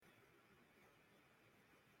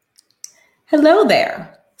Hello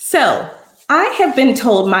there. So, I have been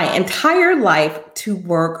told my entire life to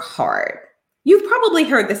work hard. You've probably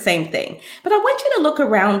heard the same thing, but I want you to look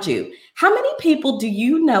around you. How many people do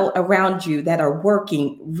you know around you that are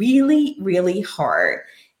working really, really hard,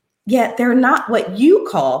 yet they're not what you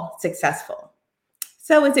call successful?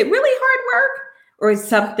 So, is it really hard work or is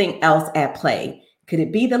something else at play? Could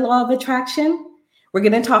it be the law of attraction? We're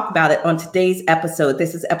going to talk about it on today's episode.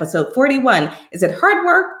 This is episode 41. Is it hard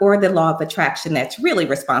work or the law of attraction that's really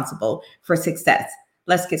responsible for success?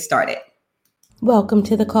 Let's get started. Welcome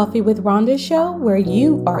to the Coffee with Rhonda show, where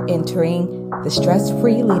you are entering the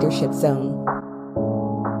stress-free leadership zone.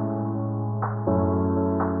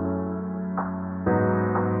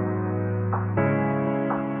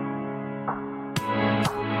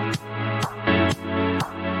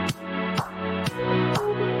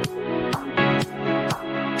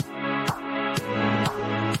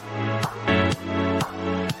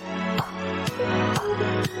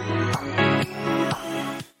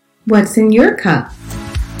 What's in your cup?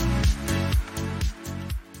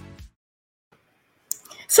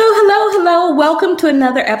 So hello. Welcome to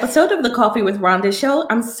another episode of the Coffee with Rhonda show.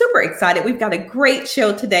 I'm super excited. We've got a great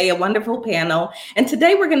show today, a wonderful panel. And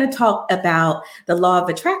today we're going to talk about the law of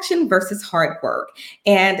attraction versus hard work.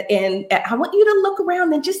 And I want you to look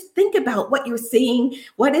around and just think about what you're seeing,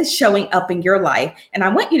 what is showing up in your life. And I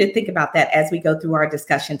want you to think about that as we go through our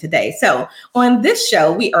discussion today. So on this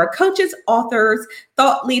show, we are coaches, authors,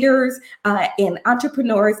 thought leaders, and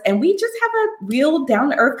entrepreneurs. And we just have a real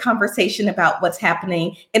down-to-earth conversation about what's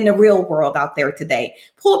happening in the real world out there today.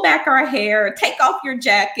 Pull back our hair, take off your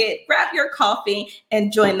jacket, grab your coffee,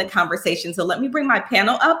 and join the conversation. So let me bring my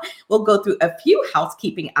panel up. We'll go through a few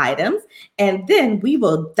housekeeping items, and then we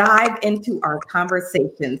will dive into our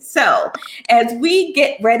conversation. So as we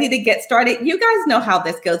get ready to get started, you guys know how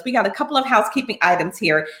this goes. We got a couple of housekeeping items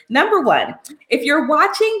here. Number one, if you're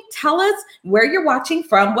watching, tell us where you're watching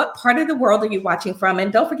from, what part of the world are you watching from,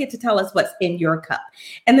 and don't forget to tell us what's in your cup.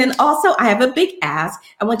 And then also, I have a big ask.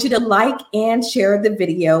 I want you to like and share the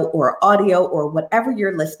video or audio or whatever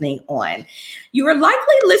you're listening on. You are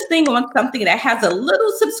likely listening on something that has a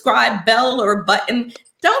little subscribe bell or button.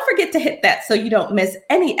 Don't forget to hit that so you don't miss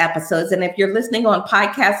any episodes. And if you're listening on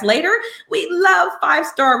podcasts later, we love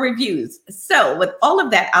 5-star reviews. So with all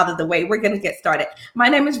of that out of the way, we're going to get started. My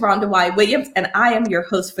name is Rhonda Y. Williams, and I am your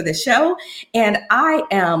host for the show. And I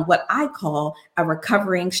am what I call a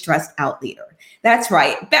recovering stressed out leader. That's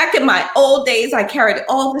right. Back in my old days, I carried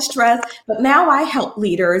all the stress, but now I help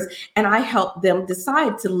leaders and I help them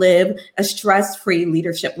decide to live a stress-free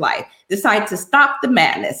leadership life, decide to stop the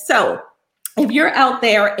madness. So if you're out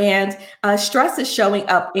there and stress is showing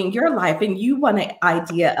up in your life and you want an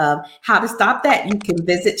idea of how to stop that, you can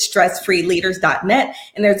visit stressfreeleaders.net,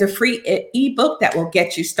 and there's a free ebook that will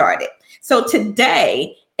get you started. So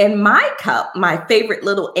today, in my cup, my favorite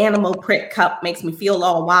little animal print cup, makes me feel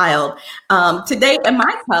all wild. Today in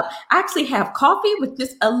my cup, I actually have coffee with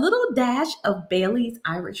just a little dash of Bailey's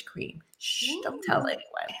Irish cream. Shh, don't tell anyone.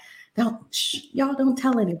 Y'all don't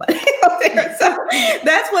tell anybody out there. So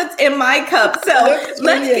that's what's in my cup. So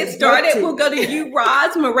let's get started. We'll go to you,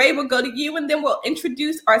 Roz. Murray will go to you, and then we'll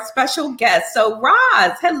introduce our special guest. So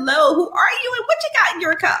Roz, hello. Who are you and what you got in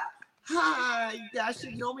your cup? Hi, you guys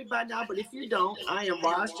should know me by now, but if you don't, I am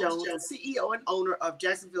Roz Jones, CEO and owner of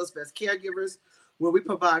Jacksonville's Best Caregivers, where we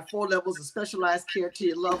provide 4 levels of specialized care to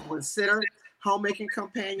your loved ones: sitter, homemaking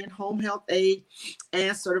companion, home health aide,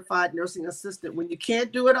 and certified nursing assistant. When you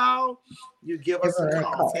can't do it all, you give us a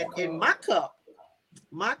call. And in my cup,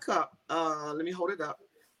 let me hold it up.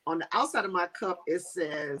 On the outside of my cup, it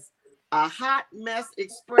says a hot mess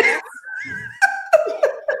express,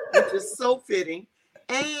 which is so fitting.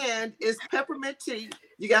 And it's peppermint tea.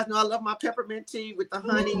 You guys know I love my peppermint tea with the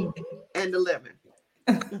honey and the lemon.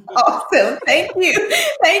 Awesome. Thank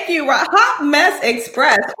you. Hot Mess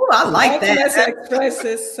Express. Oh, I like that. Hot Mess Express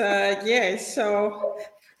is, so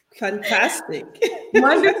fantastic.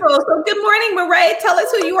 Wonderful. So good morning, Murray. Tell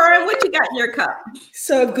us who you are and what you got in your cup.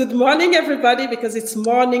 So good morning, everybody, because it's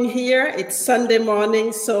morning here. It's Sunday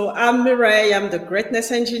morning. So I'm Murray. I'm the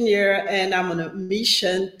greatness engineer, and I'm on a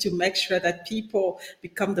mission to make sure that people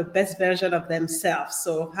become the best version of themselves.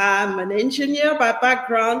 So I'm an engineer by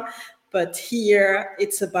background, but here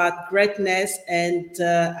it's about greatness, and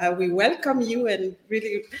we welcome you and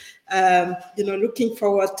really, looking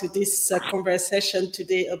forward to this conversation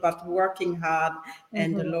today about working hard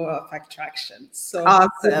and the law of attraction. So awesome.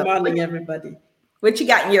 Good morning, everybody. What you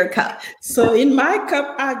got in your cup? So in my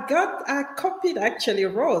cup, I copied actually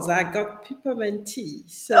Rose. I got peppermint tea.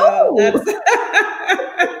 So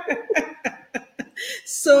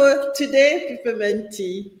So today, peppermint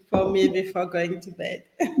tea for me before going to bed.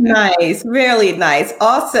 Nice, really nice.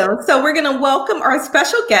 Awesome. So we're going to welcome our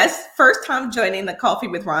special guest, first time joining the Coffee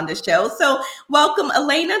with Rhonda show. So welcome,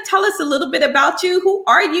 Alaina. Tell us a little bit about you. Who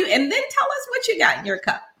are you? And then tell us what you got in your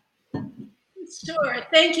cup. Sure.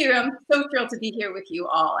 Thank you. I'm so thrilled to be here with you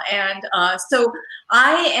all. And so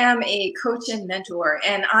I am a coach and mentor,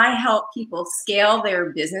 and I help people scale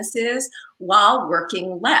their businesses while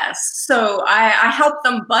working less. So I help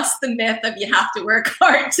them bust the myth of you have to work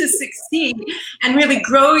hard to succeed and really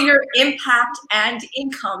grow your impact and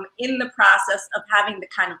income in the process of having the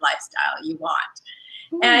kind of lifestyle you want.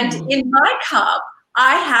 And in my cup,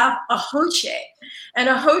 I have a hoche, and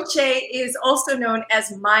a hoche is also known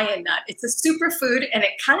as Maya nut. It's a superfood, and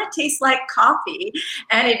it kind of tastes like coffee,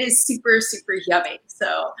 and it is super, super yummy.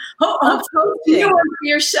 So hope to see you on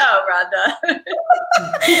your show, Rhonda.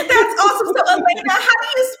 That's awesome. So, Alaina, how do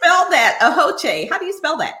you spell that? A hoche. How do you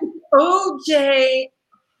spell that? Ojoche.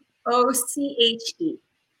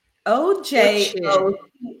 Ojoche.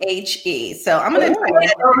 So I'm going to type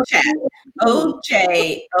that in the chat.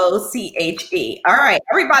 Ojoche. All right,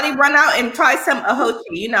 everybody run out and try some ahochi.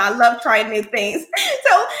 You know, I love trying new things.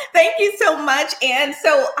 So thank you so much. And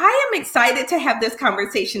so I am excited to have this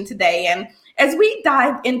conversation today. And as we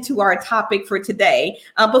dive into our topic for today,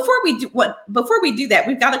 before we do that,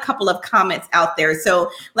 we've got a couple of comments out there.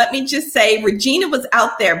 So let me just say, Regina was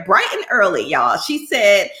out there bright and early, y'all. She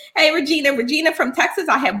said, "Hey, Regina from Texas.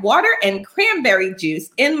 I have water and cranberry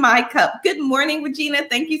juice in my cup." Good morning, Regina.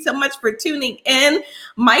 Thank you so much for tuning in.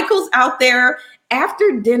 Michael's out there.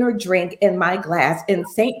 After dinner drink in my glass in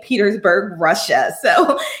St. Petersburg, Russia.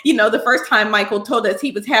 So, you know, the first time Michael told us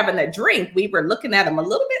he was having a drink, we were looking at him a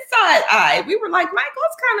little bit side-eyed. We were like, Michael,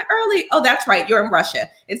 it's kind of early. Oh, that's right. You're in Russia.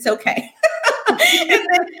 It's okay.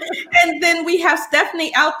 and then we have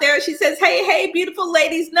Stephanie out there. She says, hey, beautiful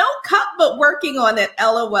ladies, no cup, but working on it.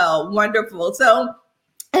 LOL. Wonderful. So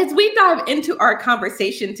as we dive into our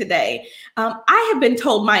conversation today, I have been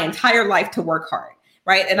told my entire life to work hard.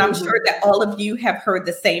 Right. And I'm sure that all of you have heard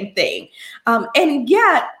the same thing. And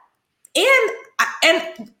yet, and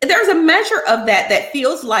there's a measure of that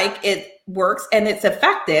feels like it works and it's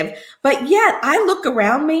effective. But yet I look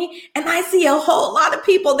around me and I see a whole lot of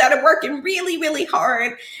people that are working really, really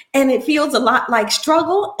hard. And it feels a lot like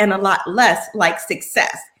struggle and a lot less like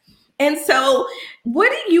success. And so what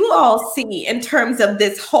do you all see in terms of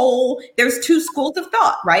this whole, there's two schools of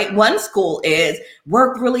thought, right? One school is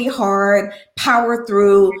work really hard, power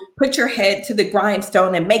through, put your head to the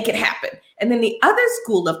grindstone and make it happen. And then the other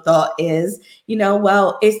school of thought is, you know,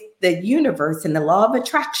 well, it's the universe and the law of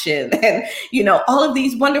attraction. And, you know, all of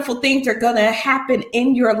these wonderful things are going to happen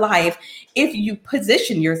in your life if you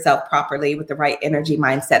position yourself properly with the right energy,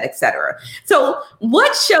 mindset, etc. So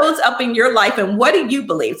what shows up in your life and what do you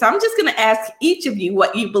believe? So I'm just going to ask each of you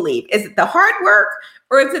what you believe. Is it the hard work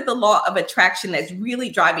or is it the law of attraction that's really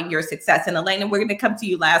driving your success? And Alaina, we're going to come to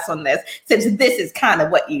you last on this since this is kind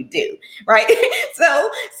of what you do, right? So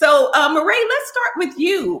Marae, let's start with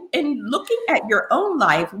you. In looking at your own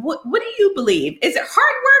life, what do you believe? Is it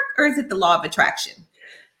hard work or is it the law of attraction?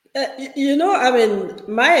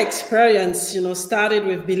 My experience, started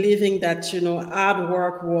with believing that, hard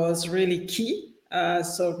work was really key.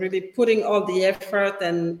 So really putting all the effort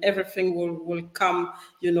and everything will come,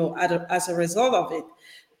 as a result of it.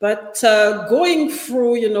 But going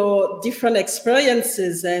through, different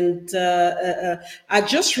experiences, and I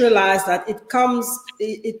just realized that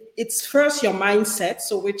it's first your mindset,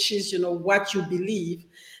 so which is, what you believe.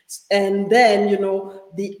 And then,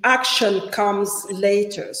 the action comes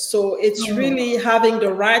later. So it's really having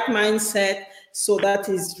the right mindset. So that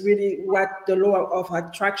is really what the law of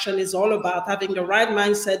attraction is all about, having the right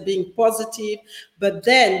mindset, being positive, but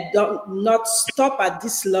then not stop at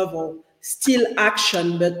this level, still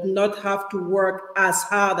action, but not have to work as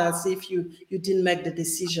hard as if you didn't make the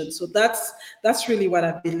decision. So that's really what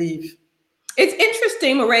I believe. It's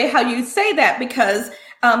interesting, Marae, how you say that because,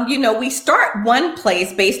 we start one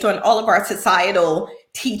place based on all of our societal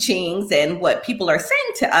teachings and what people are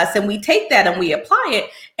saying to us, and we take that and we apply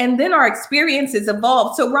it, and then our experiences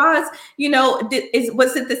evolve. So, Roz,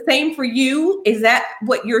 was it the same for you? Is that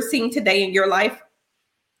what you're seeing today in your life?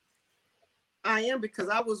 I am, because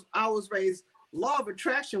I was raised. Law of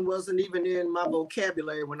attraction wasn't even in my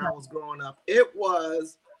vocabulary when I was growing up. It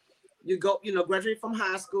was, you go, graduate from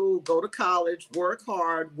high school, go to college, work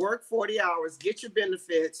hard, work 40 hours, get your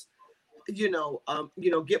benefits, get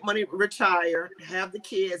money, retire, have the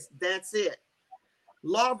kids. That's it.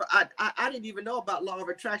 I didn't even know about law of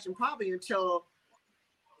attraction probably until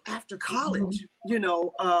after college,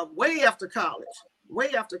 way after college.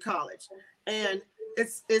 And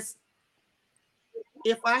it's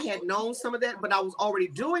if I had known some of that, but I was already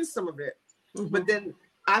doing some of it, but then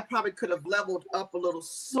I probably could have leveled up a little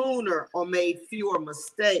sooner or made fewer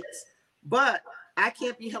mistakes. But I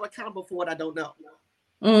can't be held accountable for what I don't know.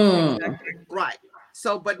 Right.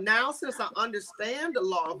 So, but now since I understand the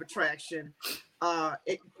law of attraction, like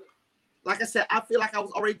I said, I feel like I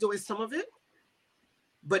was already doing some of it.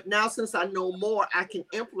 But now since I know more, I can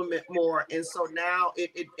implement more. And so now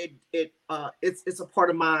it's a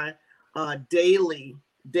part of my daily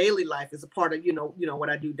life. It's a part of, what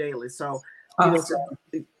I do daily. So, awesome.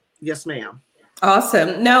 Yes, ma'am.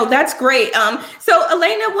 Awesome. No, that's great. So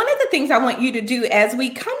Alaina, one of the things I want you to do as we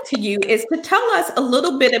come to you is to tell us a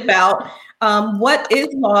little bit about what is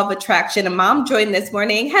law of attraction. And Mom joined this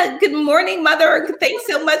morning. Good morning, Mother. Thanks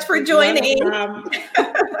so much for joining.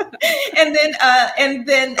 And then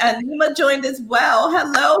Nima joined as well.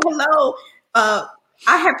 Hello.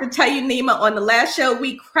 I have to tell you, Nima, on the last show,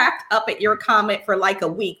 we cracked up at your comment for like a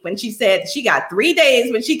week when she said she got 3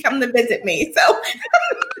 days when she come to visit me. So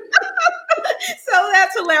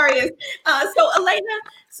that's hilarious. So Alaina,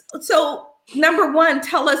 so number one,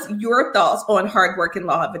 tell us your thoughts on hard work and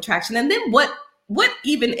law of attraction. And then what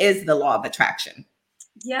even is the law of attraction?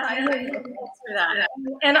 Yeah, I know you for that.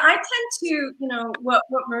 And I tend to, what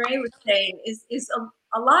Marae was saying is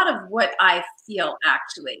a lot of what I feel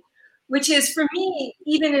actually, which is for me,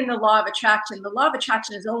 even in the law of attraction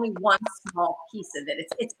is only one small piece of it.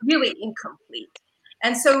 It's really incomplete.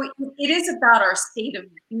 And so it is about our state of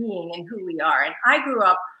being and who we are. And I grew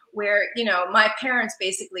up where, my parents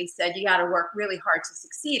basically said, you got to work really hard to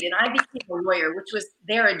succeed. And I became a lawyer, which was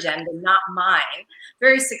their agenda, not mine.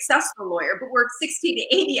 Very successful lawyer, but worked 60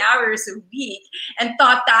 to 80 hours a week and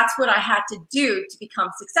thought that's what I had to do to become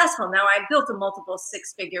successful. Now I built a multiple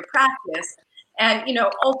 6-figure practice and,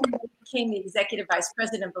 ultimately became the executive vice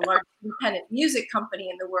president of the largest independent music company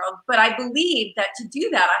in the world. But I believed that to do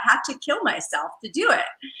that, I had to kill myself to do it,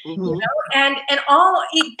 and all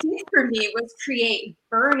it did for me was create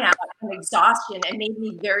burnout and exhaustion and made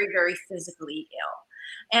me very, very physically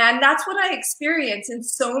ill. And that's what I experience in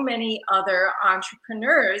so many other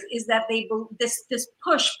entrepreneurs is that they this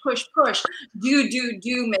push,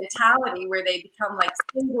 do mentality where they become like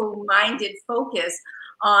single-minded focus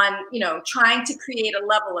on, trying to create a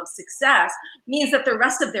level of success means that the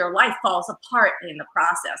rest of their life falls apart in the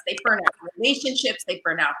process. They burn out relationships, they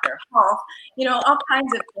burn out their health, all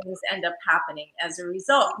kinds of things end up happening as a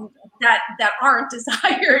result that aren't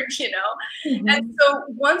desired, And so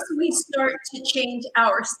once we start to change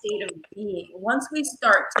our state of being, once we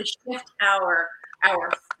start to shift our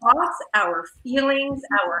thoughts, our feelings,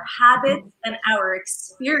 our habits, and our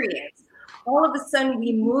experience, all of a sudden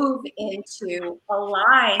we move into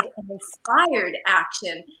aligned and inspired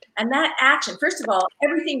action. And that action, first of all,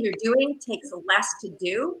 everything you're doing takes less to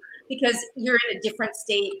do because you're in a different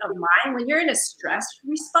state of mind. When you're in a stress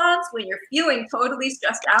response, when you're feeling totally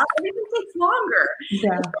stressed out, everything takes longer.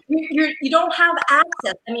 Yeah. You don't have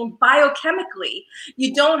access. I mean, biochemically,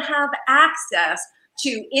 you don't have access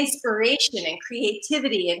to inspiration and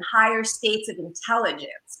creativity and higher states of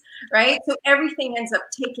intelligence, right? So everything ends up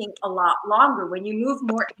taking a lot longer when you move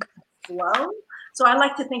more into flow. So I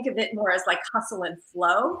like to think of it more as like hustle and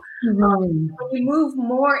flow. When you move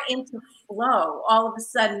more into flow, all of a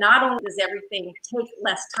sudden, not only does everything take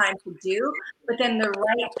less time to do, but then the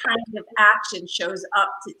right kind of action shows up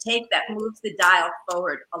to take that moves the dial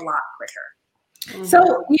forward a lot quicker.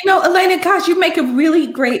 So, Alaina, gosh, you make a really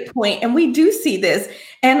great point. And we do see this.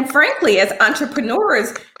 And frankly, as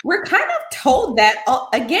entrepreneurs, we're kind of told that,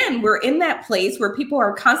 again, we're in that place where people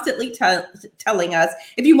are constantly telling us,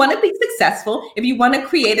 if you want to be successful, if you want to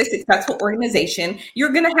create a successful organization,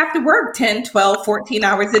 you're going to have to work 10, 12, 14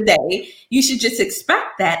 hours a day. You should just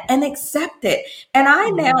expect that and accept it. And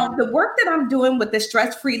the work that I'm doing with the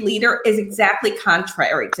Stress-Free Leader is exactly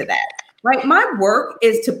contrary to that. Right. My work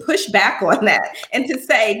is to push back on that and to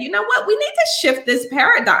say, you know what, we need to shift this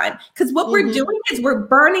paradigm because what we're doing is we're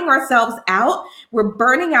burning ourselves out. We're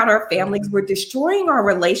burning out our families. We're destroying our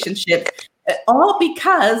relationships, all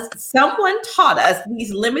because someone taught us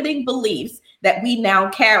these limiting beliefs that we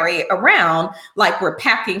now carry around like we're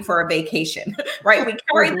packing for a vacation, right? We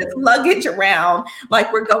carry this luggage around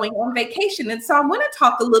like we're going on vacation. And so I want to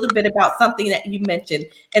talk a little bit about something that you mentioned,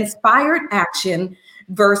 inspired action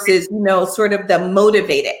versus, sort of the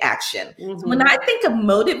motivated action. When I think of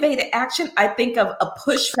motivated action, I think of a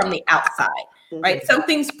push from the outside, right?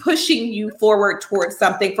 Something's pushing you forward towards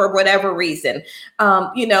something for whatever reason.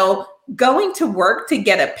 Going to work to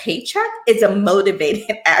get a paycheck is a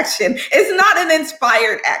motivated action. It's not an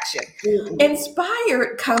inspired action.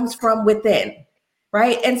 Inspired comes from within.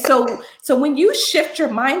 right? And so when you shift your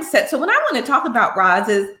mindset, so what I want to talk about, Roz,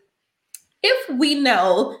 is if we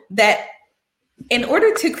know that in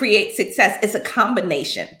order to create success, it's a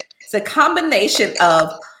combination. It's a combination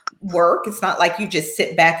of work. It's not like you just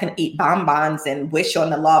sit back and eat bonbons and wish on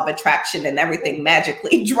the law of attraction and everything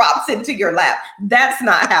magically drops into your lap. That's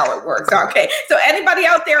not how it works. Okay. So anybody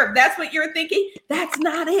out there, if that's what you're thinking, that's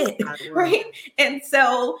not it. Right. And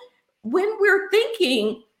so when we're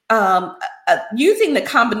thinking, using the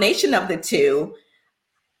combination of the two,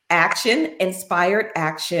 action, inspired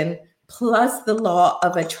action, plus the law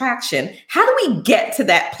of attraction. How do we get to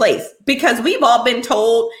that place? Because we've all been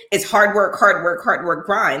told it's hard work,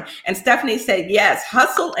 grind. And Stephanie said, yes,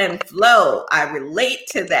 hustle and flow. I relate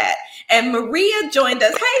to that. And Maria joined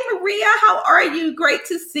us. Hey, Maria, how are you? Great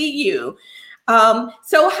to see you.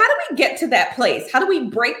 So how do we get to that place? How do we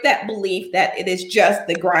break that belief that it is just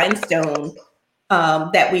the grindstone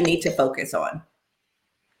that we need to focus on?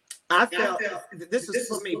 I felt, this is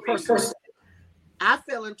for me personally, I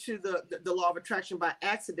fell into the law of attraction by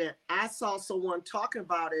accident. I saw someone talking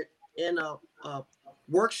about it in a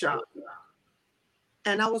workshop.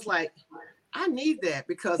 And I was like, I need that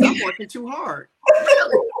because I'm working too hard.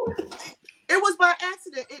 Really? It was by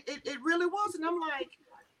accident. It really was. And I'm like,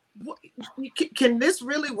 what, can this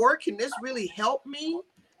really work? Can this really help me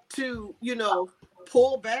to,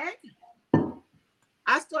 pull back?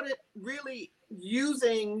 I started really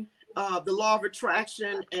using the law of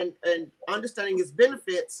attraction and understanding its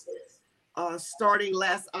benefits starting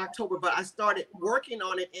last October, but I started working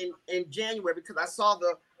on it in January because I saw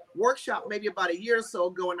the workshop maybe about a year or so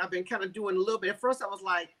ago, and I've been kind of doing a little bit. At first I was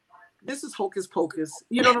like, this is hocus pocus.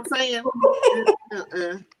 You know what I'm saying?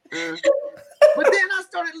 But then I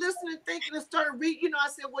started listening, thinking, and started reading. I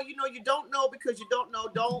said, well, you don't know because you don't know.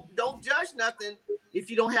 Don't judge nothing if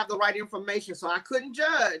you don't have the right information. So I couldn't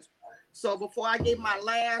judge. So before I gave my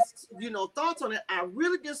last, thoughts on it, I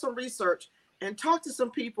really did some research and talked to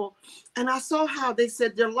some people. And I saw how they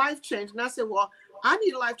said their life changed. And I said, well, I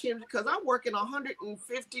need a life change because I'm working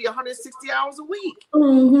 150, 160 hours a week.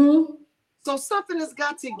 Mm-hmm. So something has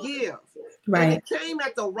got to give. Right. And it came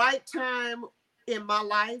at the right time in my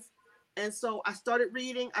life. And so I started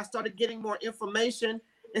reading, I started getting more information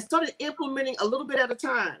and started implementing a little bit at a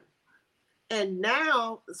time. And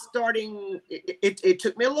now it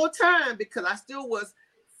took me a little time because I still was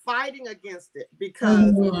fighting against it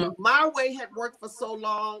because my way had worked for so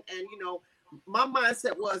long. And, my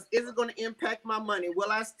mindset was, is it going to impact my money?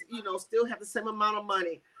 Will I, still have the same amount of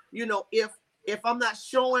money? If I'm not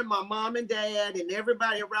showing my mom and dad and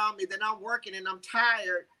everybody around me that I'm working and I'm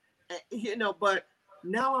tired, but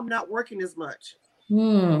now I'm not working as much.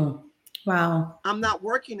 Wow. I'm not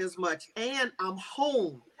working as much and I'm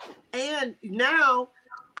home. And now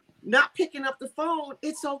not picking up the phone,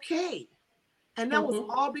 it's okay. And that was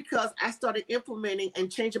all because I started implementing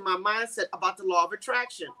and changing my mindset about the law of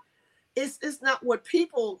attraction. It's not what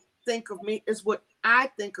people think of me, it's what I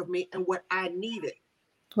think of me and what I needed.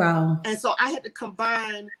 Wow. And so I had to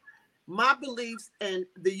combine my beliefs and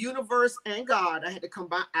the universe and God. I had to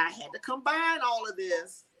combine all of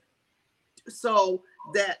this so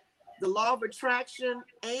that the law of attraction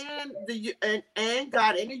and and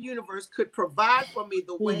God and the universe could provide for me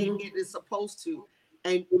the way it is supposed to,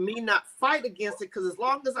 and me not fight against it. Because as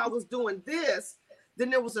long as I was doing this, then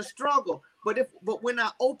there was a struggle. But when I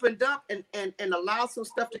opened up and allowed some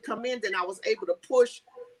stuff to come in, then I was able to push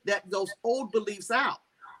those old beliefs out.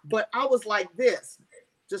 But I was like this,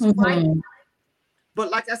 just fighting. But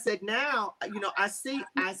like I said, now I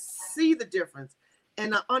see the difference.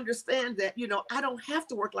 And I understand that, I don't have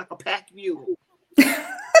to work like a pack mule.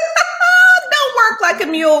 Don't work like a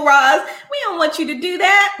mule, Roz. We don't want you to do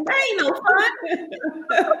that. That ain't no fun.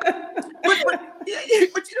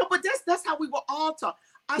 but that's how we were all taught.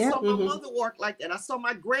 I saw my mother work like that. I saw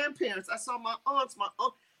my grandparents. I saw my aunts, my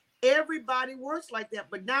uncle. Everybody works like that.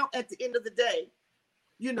 But now at the end of the day,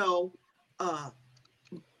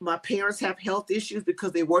 my parents have health issues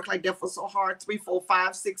because they work like that for so hard, 3, 4,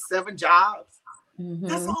 5, 6, 7 jobs.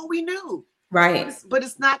 That's all we knew. Right. But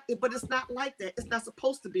it's not like that. It's not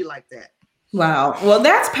supposed to be like that. Wow. Well,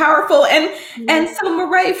 that's powerful. And so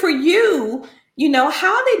Marae, for you,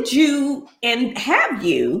 how did you and have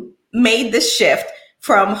you made the shift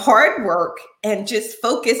from hard work and just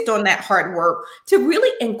focused on that hard work to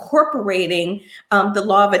really incorporating the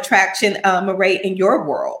law of attraction, Marae, in your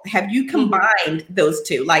world? Have you combined those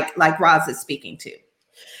two, like Roz is speaking to?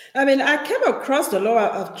 I mean, I came across the law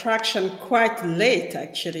of attraction quite late,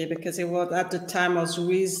 actually, because it was at the time I was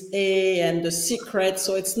with A and The Secret.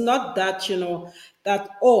 So it's not that, that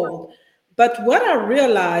old. But what I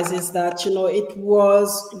realized is that, it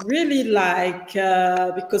was really like,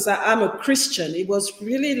 because I'm a Christian, it was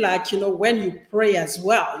really like, when you pray as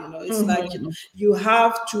well, it's like, you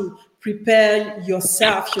have to prepare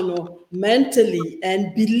yourself, mentally,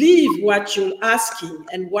 and believe what you're asking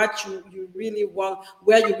and what you really want,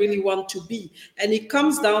 where you really want to be. And it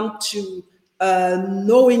comes down to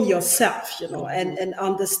knowing yourself, and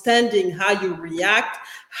understanding how you react,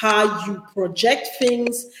 how you project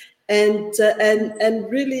things, and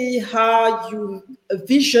really how you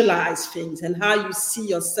visualize things and how you see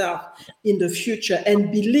yourself in the future and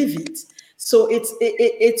believe it. So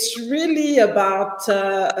it's really about,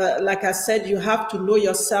 like I said, you have to know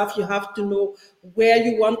yourself, you have to know where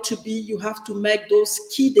you want to be, you have to make those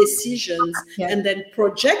key decisions, and then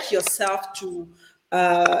project yourself to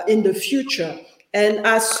in the future. And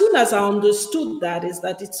as soon as I understood that, is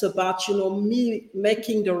that it's about, me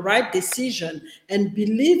making the right decision and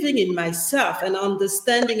believing in myself and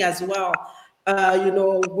understanding as well,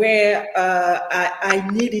 where I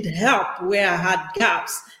needed help, where I had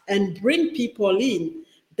gaps, and bring people in.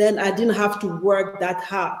 Then I didn't have to work that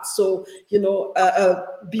hard. So,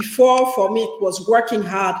 before, for me, it was working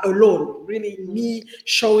hard alone, really me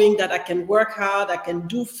showing that I can work hard, I can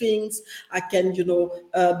do things, I can,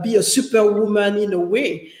 be a superwoman in a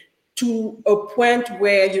way, to a point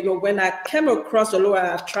where, when I came across the law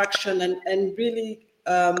of attraction and really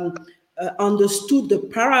understood the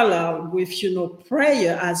parallel with,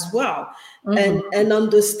 prayer as well, and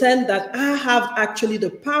understand that I have actually the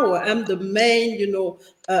power. I'm the main,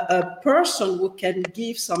 a person who can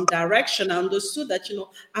give some direction. I understood that,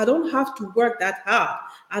 I don't have to work that hard.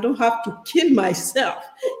 I don't have to kill myself.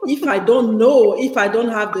 If I don't know, if I don't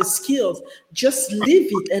have the skills, just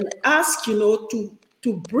leave it and ask, to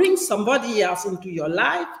bring somebody else into your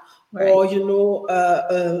life, or,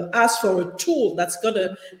 ask for a tool that's going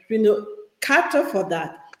to, cater for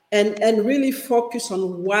that. And really focus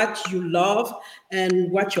on what you love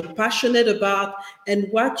and what you're passionate about and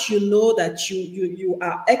what you know that you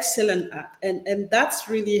are excellent at. And that's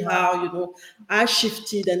really how, I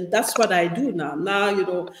shifted, and that's what I do now.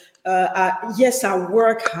 Now, yes, I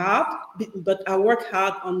work hard, but I work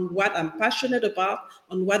hard on what I'm passionate about,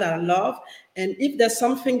 on what I love. And if there's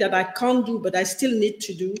something that I can't do, but I still need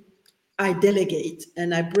to do, I delegate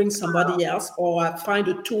and I bring somebody else, or I find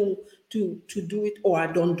a tool to do it, or I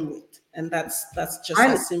don't do it. And that's just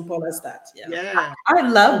as simple as that. Yeah. I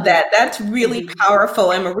love that. That's really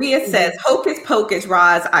powerful. And Maria says, hocus pocus,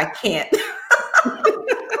 Roz, I can't.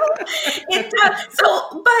 It does.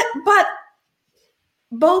 So, but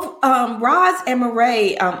both Roz and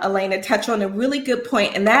Marae, Alaina, touch on a really good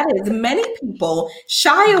point, and that is many people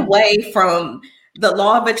shy away from the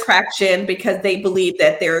law of attraction because they believe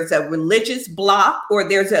that there's a religious block, or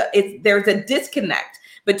there's a disconnect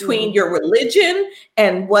between your religion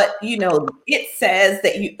and what it says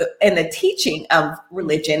that you, and the teaching of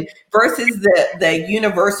religion, versus the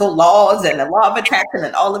universal laws and the law of attraction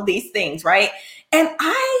and all of these things, right? And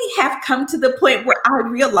I have come to the point where I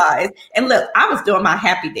realized, and look, I was doing my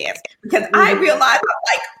happy dance because I realized, I'm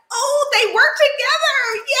like, oh, they work together.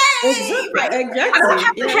 Yay! Exactly. Right? I don't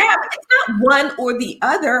have to have, it's not one or the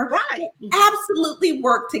other. Right. Absolutely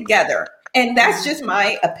work together. And that's just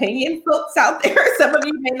my opinion, folks out there. Some of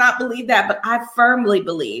you may not believe that, but I firmly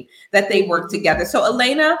believe that they work together. So,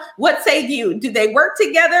 Alaina, what say you? Do they work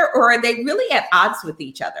together, or are they really at odds with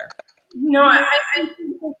each other? No, I think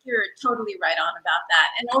you're totally right on about that.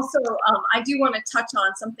 And also, I do want to touch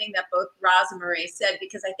on something that both Roz and Marae said,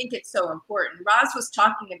 because I think it's so important. Roz was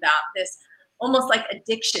talking about this almost like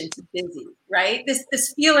addiction to busy, right?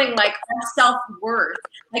 This feeling like our self-worth,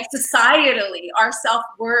 like societally, our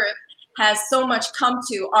self-worth has so much come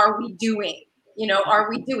to, are we doing? Are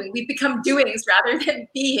we doing? We've become doings rather than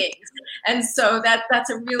beings. And so that's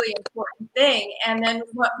a really important thing. And then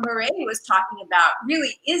what Marae was talking about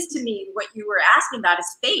really is, to me, what you were asking about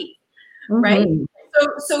is faith, right?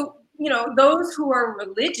 So those who are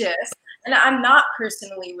religious, and I'm not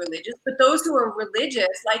personally religious, but those who are religious,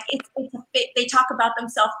 like they talk about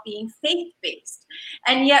themselves being faith-based.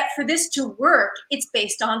 And yet for this to work, it's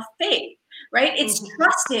based on faith, right? It's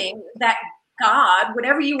trusting that God,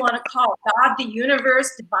 whatever you want to call God, the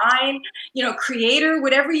universe, divine, creator,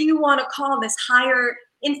 whatever you want to call this higher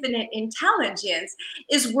infinite intelligence,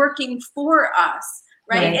 is working for us,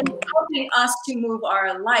 right? And helping us to move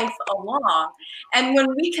our life along. And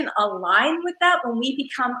when we can align with that, when we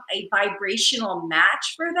become a vibrational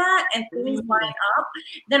match for that, and things line up,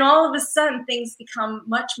 then all of a sudden things become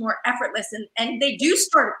much more effortless, and they do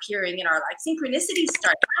start appearing in our life. Synchronicities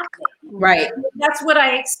start happening. Right. that's what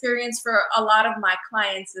I experience for a lot of my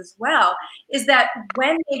clients as well, is that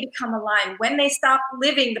when they become aligned, when they stop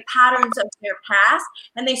living the patterns of their past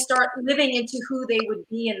and they start living into who they would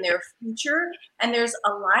be in their future, and there's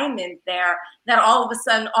alignment there, that all of a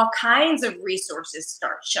sudden all kinds of resources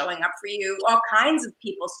start showing up for you, all kinds of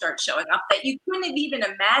people start showing up that you couldn't have even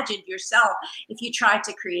imagined yourself if you tried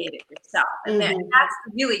to create it yourself. And that's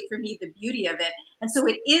really, for me, the beauty of it. And so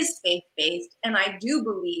it is faith-based, and I do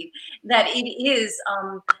believe that it is,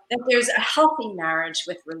 that there's a healthy marriage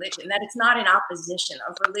with religion, that it's not in opposition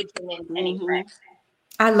of religion in any way.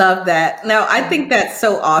 I love that. No, I think that's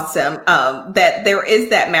so awesome, that there is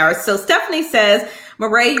that marriage. So Stephanie says,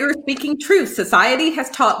 Marae, you're speaking truth. Society has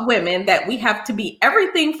taught women that we have to be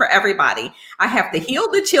everything for everybody. I have to heal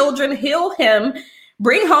the children, heal him,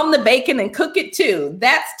 bring home the bacon and cook it too.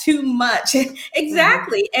 That's too much.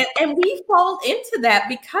 Exactly. And we fall into that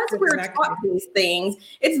because we're taught these things.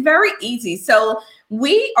 It's very easy. So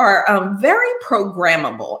we are very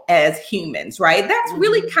programmable as humans, right? That's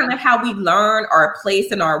really kind of how we learn our place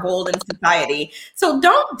and our role in society. So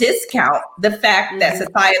don't discount the fact that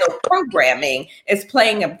societal programming is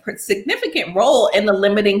playing a significant role in the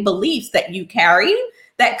limiting beliefs that you carry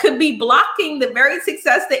that could be blocking the very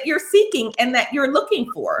success that you're seeking and that you're looking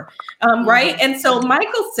for, right? And so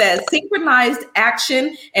Michael says, synchronized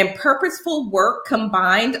action and purposeful work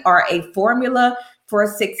combined are a formula for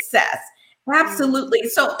success. Absolutely.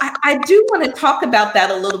 So I do want to talk about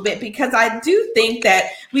that a little bit, because I do think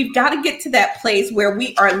that we've got to get to that place where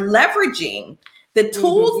we are leveraging the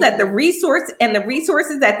tools that the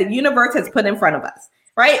resources that the universe has put in front of us.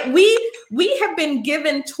 Right? We have been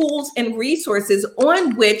given tools and resources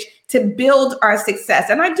on which to build our success.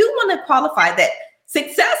 And I do want to qualify that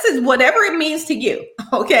success is whatever it means to you.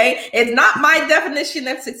 Okay. It's not my definition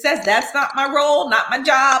of success. That's not my role, not my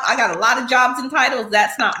job. I got a lot of jobs and titles.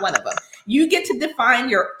 That's not one of them. You get to define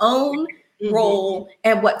your own role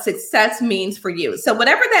and what success means for you. So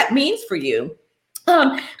whatever that means for you.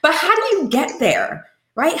 But how do you get there?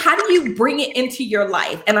 Right? How do you bring it into your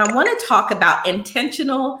life? And I want to talk about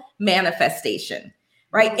intentional manifestation,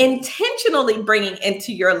 right? Intentionally bringing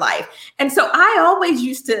into your life. And so I always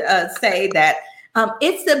used to say that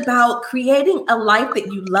it's about creating a life that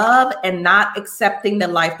you love and not accepting the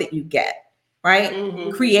life that you get, right?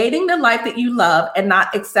 Creating the life that you love and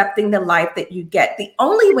not accepting the life that you get. The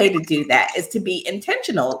only way to do that is to be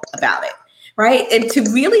intentional about it. Right? And to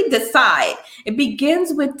really decide, it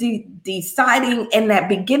begins with deciding in that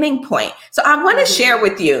beginning point. So I want to share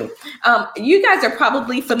with you, you guys are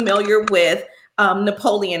probably familiar with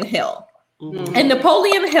Napoleon Hill. And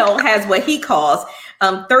Napoleon Hill has what he calls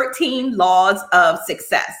 13 laws of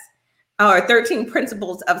success, or 13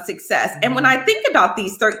 principles of success. And when I think about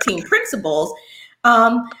these 13 principles,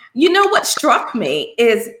 you know, what struck me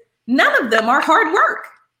is none of them are hard work.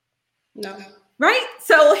 No. Right?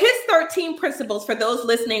 So his 13 principles, for those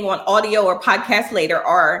listening on audio or podcast later,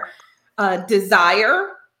 are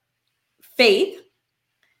desire, faith,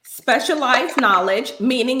 specialized knowledge,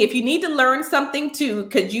 meaning if you need to learn something too,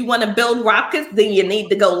 because you want to build rockets, then you need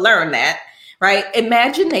to go learn that, right?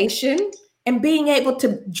 Imagination and being able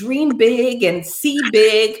to dream big and see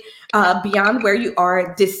big beyond where you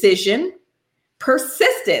are. Decision.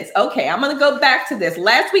 Persistence. Okay, I'm going to go back to this.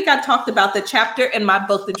 Last week, I talked about the chapter in my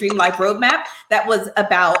book, The Dream Life Roadmap, that was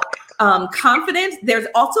about confidence. There's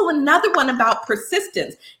also another one about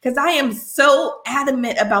persistence, because I am so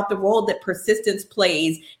adamant about the role that persistence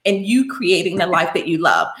plays in you creating the life that you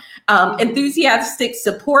love. Enthusiastic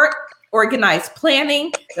support, organized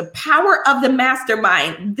planning, the power of the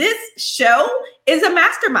mastermind. This show is a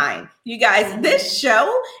mastermind. You guys, this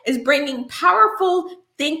show is bringing powerful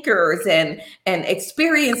thinkers and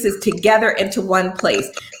experiences together into one place.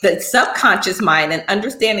 The subconscious mind and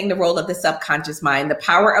understanding the role of the subconscious mind, the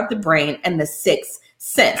power of the brain, and the sixth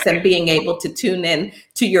sense, and being able to tune in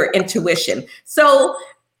to your intuition. So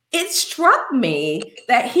it struck me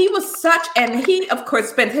that he was and he, of course,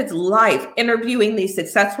 spent his life interviewing these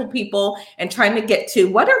successful people and trying to get to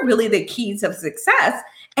what are really the keys of success.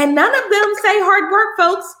 And none of them say hard work,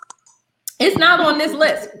 folks. It's not on this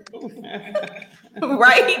list.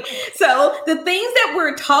 Right? So the things that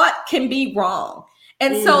we're taught can be wrong.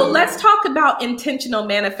 And so let's talk about intentional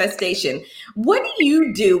manifestation. What do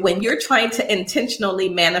you do when you're trying to intentionally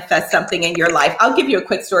manifest something in your life? I'll give you a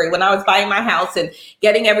quick story. When I was buying my house and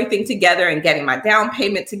getting everything together and getting my down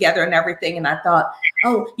payment together and everything, and I thought,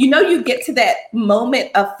 oh, you know, you get to that moment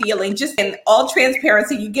of feeling, just in all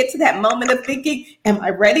transparency, you get to that moment of thinking, am I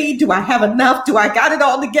ready? Do I have enough? Do I got it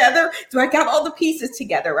all together? Do I got all the pieces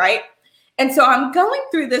together, right? And so I'm going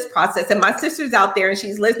through this process, and my sister's out there and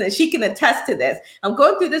she's listening. She can attest to this. I'm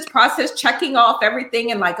going through this process, checking off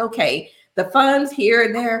everything and like, okay, the funds here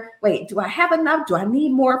and there. Wait, do I have enough? Do I need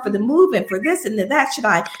more for the move and for this and that? Should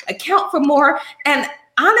I account for more? And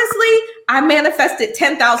honestly, I manifested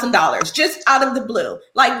 $10,000 just out of the blue.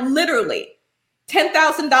 Like literally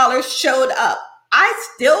 $10,000 showed up. I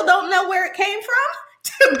still don't know where it came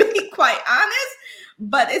from, to be quite honest,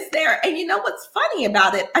 but it's there. And you know what's funny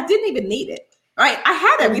about it? I didn't even need it, right? I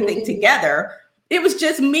had everything together. It was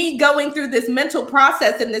just me going through this mental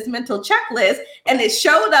process and this mental checklist, and it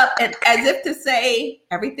showed up and as if to say,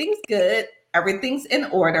 everything's good, everything's in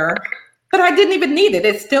order, but I didn't even need it.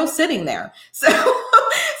 It's still sitting there. So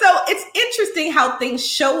it's interesting how things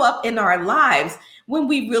show up in our lives when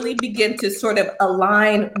we really begin to sort of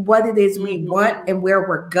align what it is we want and where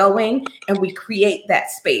we're going, and we create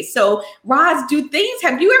that space. So Roz,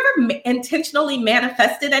 have you ever intentionally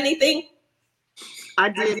manifested anything? I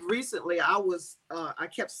did recently. I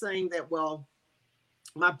kept saying that, well,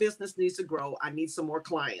 my business needs to grow. I need some more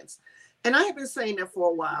clients. And I have been saying that for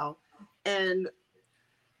a while. And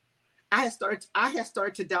I had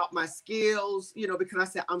started to doubt my skills, because I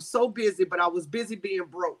said, I'm so busy, but I was busy being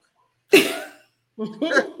broke. I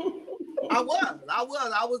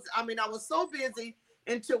was so busy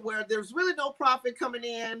until where there's really no profit coming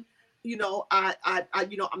in. I'm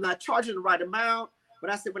not charging the right amount, but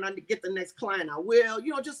I said, when I get the next client, I will,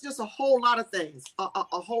 just a whole lot of things,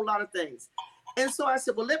 a whole lot of things. And so I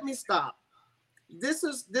said, well, let me stop. This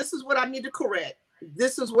is what I need to correct.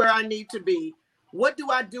 This is where I need to be. What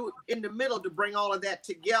do I do in the middle to bring all of that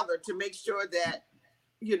together to make sure that,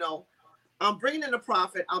 I'm bringing in a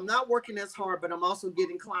profit. I'm not working as hard, but I'm also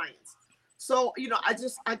getting clients. So, I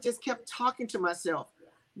just kept talking to myself,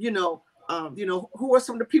 who are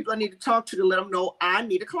some of the people I need to talk to let them know I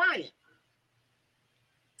need a client.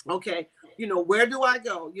 Okay. Where do I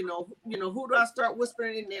go? Who do I start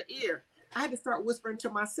whispering in their ear? I had to start whispering to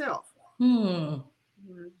myself. I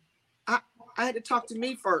had to talk to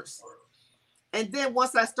me first. And then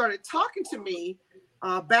once I started talking to me,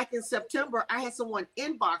 back in September, I had someone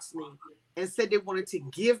inbox me and said they wanted to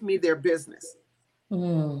give me their business.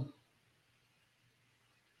 And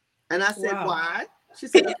I said, wow. Why? She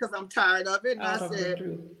said, because I'm tired of it. And I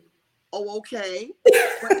said, oh, okay.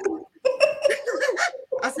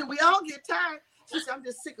 I said, we all get tired. She said, I'm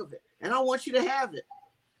just sick of it. And I want you to have it.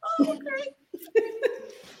 Oh, okay.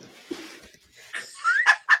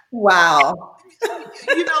 Wow.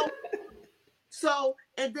 So,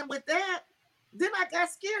 and then with that, then I got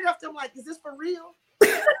scared after. I'm like, is this for real?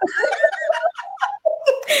 Because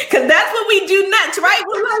that's what we do next, right?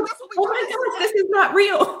 We're like, oh my gosh, this is not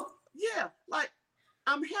real. Yeah, like,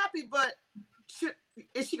 I'm happy, but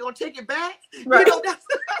is she going to take it back? Right.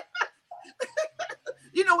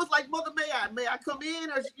 It's like, Mother, may I come in?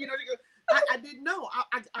 Or, I didn't know.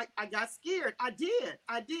 I got scared. I did.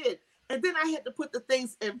 And then I had to put the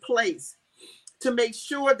things in place to make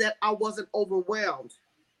sure that I wasn't overwhelmed.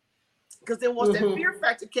 Because then once that fear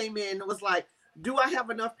factor came in, it was like, do I have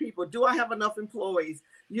enough people? Do I have enough employees?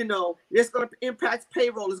 It's going to impact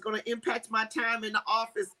payroll. It's going to impact my time in the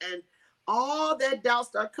office. And all that doubt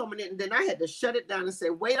started coming in. And then I had to shut it down and say,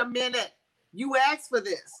 wait a minute. You asked for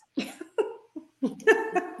this.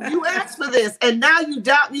 You asked for this. And now you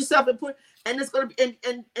doubt yourself and it's going to be,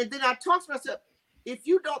 and then I talked to myself, if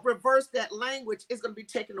you don't reverse that language, it's going to be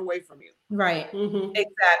taken away from you. Right.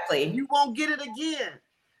 Exactly. You won't get it again.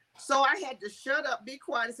 So I had to shut up, be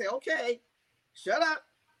quiet, and say, okay, shut up,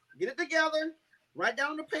 get it together, write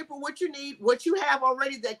down on the paper what you need, what you have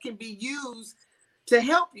already that can be used to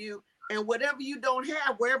help you, and whatever you don't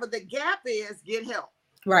have, wherever the gap is, get help.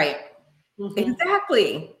 Right.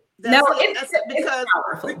 Exactly.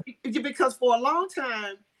 Because for a long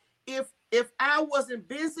time, if I wasn't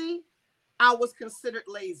busy, I was considered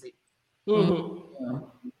lazy.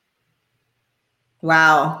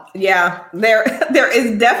 Wow. Yeah. There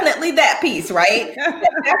is definitely that piece, right?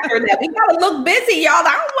 That we gotta look busy, y'all.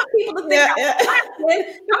 I don't want people to think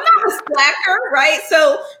I'm not a slacker, right?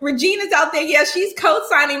 So Regina's out there. Yeah, she's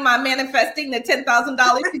co-signing my manifesting the $10,000.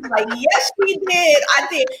 She's like, yes, she did. I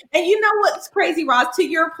did. And you know what's crazy, Roz? To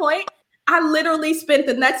your point, I literally spent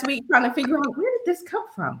the next week trying to figure out, where did this come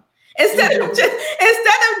from? Instead of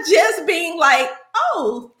just being like,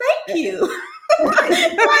 oh, thank you. Right?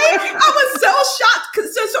 I was so shocked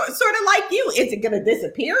because sort of like you. Is it going to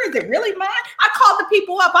disappear? Is it really mine? I called the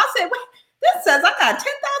people up. I said, wait, this says I got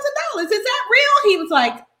 $10,000. Is that real? He was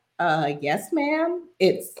like, yes, ma'am.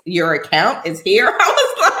 It's your account is here. I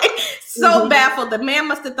was like, So baffled. The man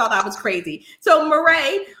must have thought I was crazy. So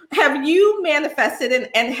Marae, have you manifested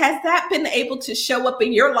and has that been able to show up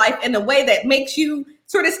in your life in a way that makes you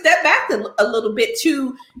sort of step back a little bit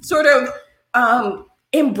to sort of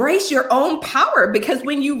embrace your own power? Because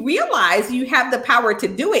when you realize you have the power to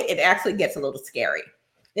do it, it actually gets a little scary.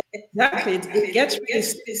 Exactly. It gets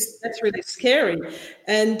really scary.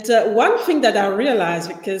 And one thing that I realized,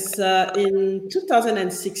 because in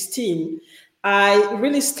 2016, I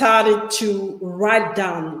really started to write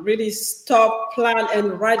down, really stop, plan,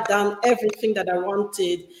 and write down everything that I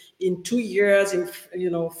wanted in 2 years, in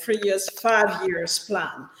 3 years, 5 years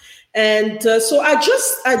plan. And so I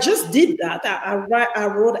just did that. I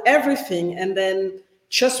wrote everything and then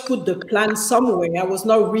just put the plan somewhere. I was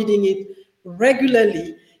not reading it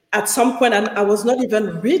regularly at some point, and I was not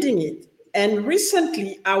even reading it. And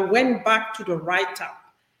recently, I went back to the write-up,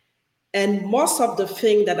 and most of the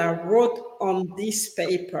things that I wrote on this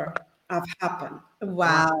paper have happened.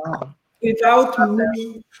 Wow. Without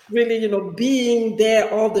me really, being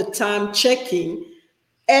there all the time checking.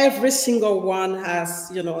 Every single one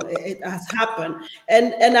has, it has happened,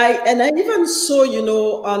 and I even saw,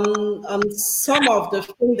 on some of the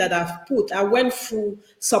things that I've put, I went through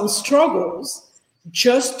some struggles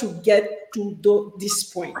just to get to this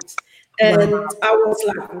point, and I was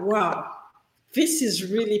like, wow, this is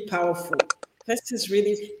really powerful. This is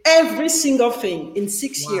really every single thing in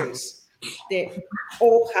 6 years. They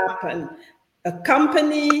all happened. A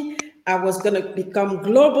company, I was going to become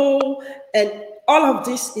global, and all of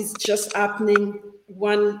this is just happening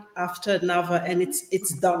one after another, and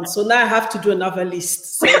it's done. So now I have to do another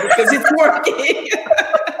list, because it's working.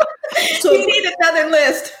 So you need another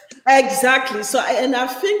list. Exactly. So, and I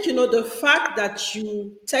think, the fact that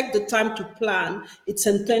you take the time to plan, it's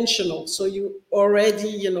intentional. So you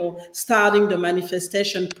already, starting the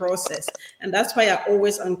manifestation process. And that's why I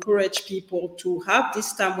always encourage people to have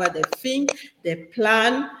this time where they think, they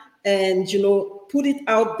plan, and, put it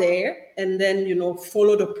out there, and then,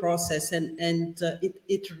 follow the process, and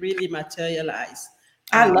it really materialized.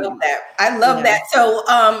 I love that. I love that.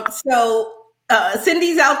 So,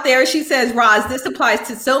 Cindy's out there. She says, Roz, this applies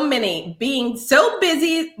to so many, being so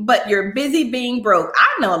busy, but you're busy being broke.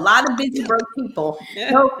 I know a lot of busy broke people.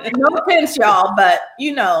 No offense, y'all, but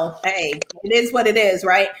hey, it is what it is,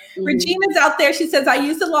 right? Mm-hmm. Regina's out there. She says, I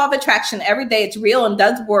use the law of attraction every day. It's real and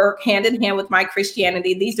does work hand in hand with my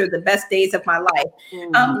Christianity. These are the best days of my life.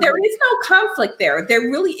 Mm-hmm. There is no conflict there. There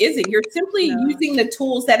really isn't. You're simply using the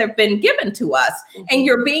tools that have been given to us, and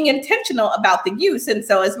you're being intentional about the use. And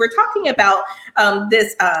so as we're talking about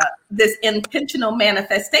this intentional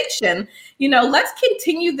manifestation, let's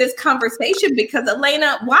continue this conversation, because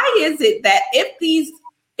Alaina, why is it that if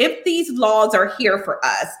these laws are here for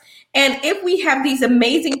us, and if we have these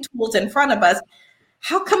amazing tools in front of us,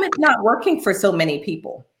 how come it's not working for so many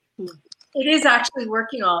people? It is actually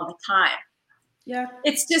working all the time. Yeah,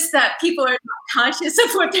 it's just that people are not conscious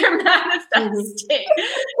of what they're manifesting.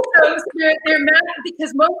 So they're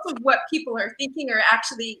because most of what people are thinking are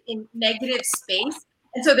actually in negative space,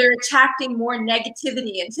 and so they're attracting more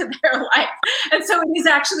negativity into their life. And so it is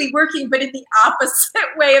actually working, but in the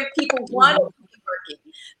opposite way of people wanting it to be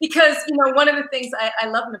working. Because one of the things I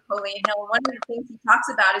love Napoleon Hill. One of the things he talks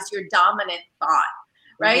about is your dominant thought.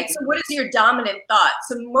 Right? So what is your dominant thought?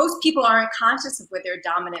 So most people aren't conscious of what their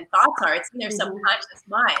dominant thoughts are. It's in their subconscious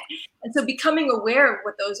mind. And so becoming aware of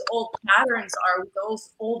what those old patterns are, what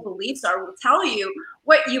those old beliefs are, will tell you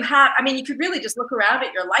what you have. I mean, you could really just look around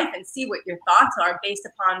at your life and see what your thoughts are based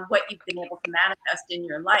upon what you've been able to manifest in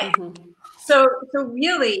your life. So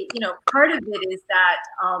really, part of it is that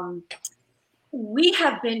we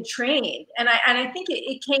have been trained. And I think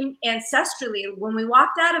it came ancestrally when we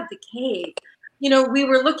walked out of the cave. We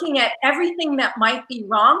were looking at everything that might be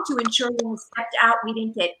wrong to ensure when we stepped out, we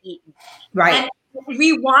didn't get eaten. Right. And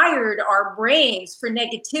rewired our brains for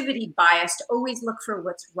negativity bias to always look for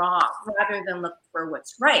what's wrong rather than look for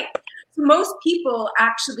what's right. So most people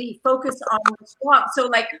actually focus on what's wrong. So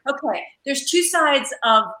okay, there's two sides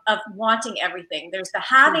of wanting everything. There's the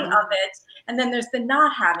having of it, and then there's the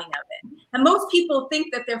not having of it. And most people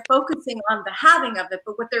think that they're focusing on the having of it,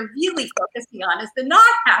 but what they're really focusing on is the not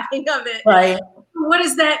having of it. Right. What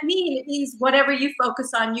does that mean? It means whatever you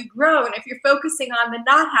focus on, you grow. And if you're focusing on the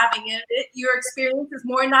not having of it, your experience is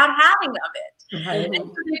more not having of it. Right. And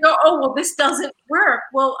so they go, oh, well, this doesn't work.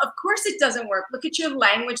 Well, of course it doesn't work. Look at your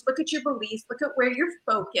language, look at your beliefs, look at where you're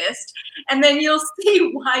focused, and then you'll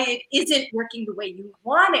see why it isn't working the way you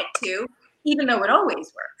want it to, even though it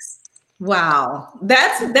always works. Wow.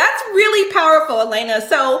 That's really powerful, Alaina.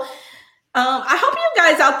 So I hope you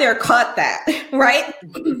guys out there caught that, right?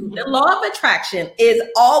 The law of attraction is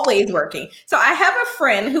always working. So I have a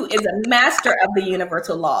friend who is a master of the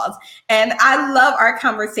universal laws, and I love our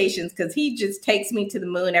conversations because he just takes me to the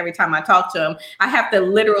moon every time I talk to him. I have to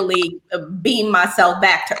literally beam myself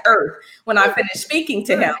back to earth when I finish speaking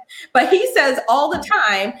to him. But he says all the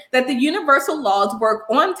time that the universal laws work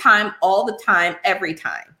on time, all the time, every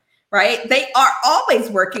time. Right? They are always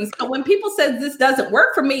working. So when people say this doesn't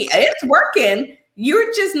work for me, it's working.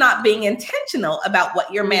 You're just not being intentional about what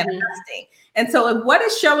you're manifesting. And so if what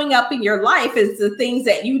is showing up in your life is the things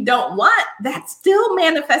that you don't want, that's still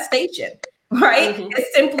manifestation, right?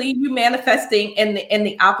 It's simply you manifesting in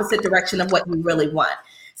the opposite direction of what you really want.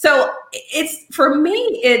 So it's, for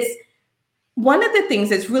me, it's one of the things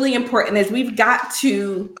that's really important is we've got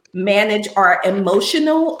to manage our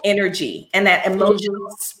emotional energy and that emotional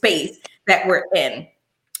space that we're in.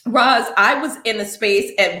 Roz, I was in a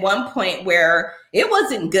space at one point where it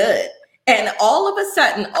wasn't good. And all of a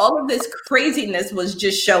sudden, all of this craziness was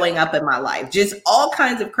just showing up in my life, just all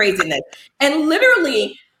kinds of craziness. And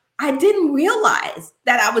literally, I didn't realize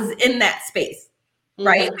that I was in that space.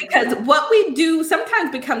 Right? Because what we do sometimes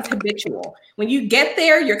becomes habitual. When you get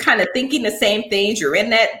there, you're kind of thinking the same things. You're in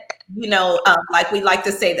that, like we like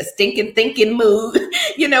to say, the stinking thinking mood.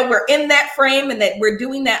 We're in that frame and that we're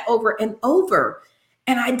doing that over and over.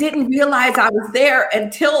 And I didn't realize I was there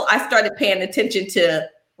until I started paying attention to,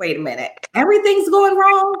 wait a minute, everything's going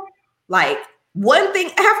wrong. Like one thing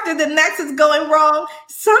after the next is going wrong.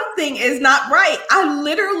 Something is not right. I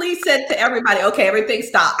literally said to everybody, okay, everything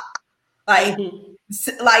stop.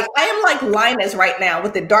 Like I am like Linus right now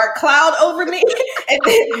with the dark cloud over me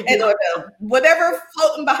and whatever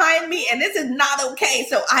floating behind me. And this is not okay.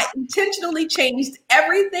 So I intentionally changed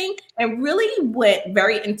everything and really went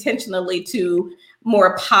very intentionally to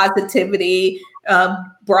more positivity,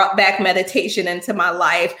 brought back meditation into my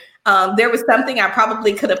life. There was something I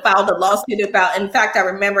probably could have filed a lawsuit about. In fact, I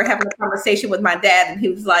remember having a conversation with my dad and he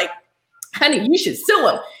was like, honey, you should sue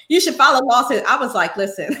him. You should file a lawsuit. I was like,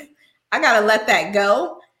 listen, I got to let that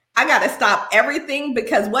go. I got to stop everything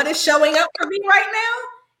because what is showing up for me right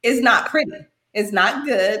now is not pretty. It's not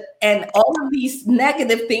good. And all of these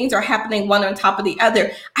negative things are happening one on top of the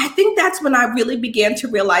other. I think that's when I really began to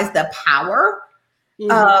realize the power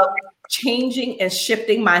of changing and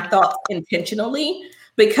shifting my thoughts intentionally.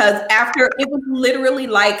 Because after it was literally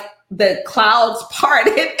like the clouds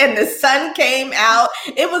parted and the sun came out.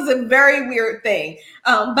 It was a very weird thing.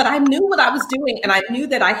 But I knew what I was doing and I knew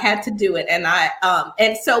that I had to do it.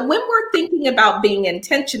 And so when we're thinking about being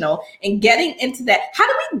intentional and getting into that, how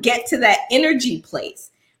do we get to that energy place,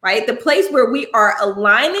 right? The place where we are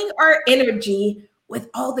aligning our energy with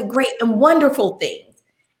all the great and wonderful things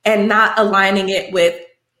and not aligning it with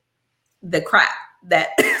the crap that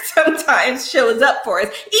sometimes shows up for us,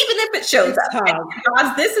 even if it shows up.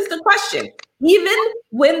 Because this is the question. Even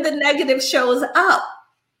when the negative shows up,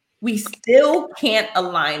 we still can't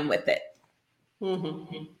align with it.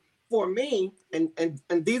 For me, and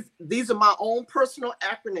these are my own personal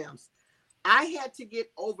acronyms, I had to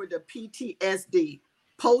get over the PTSD,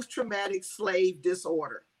 post-traumatic slave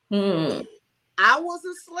disorder. I was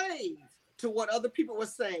a slave to what other people were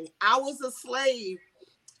saying. I was a slave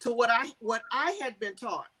to what I had been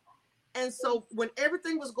taught. And so when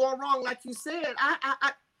everything was going wrong, like you said,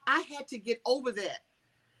 I had to get over that.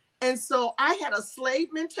 And so I had a slave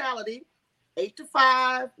mentality, 8 to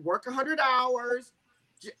 5, work 100 hours,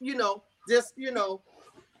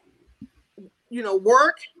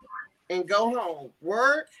 work and go home,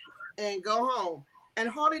 work and go home, and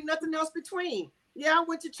hardly nothing else between. Yeah, I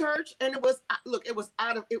went to church and it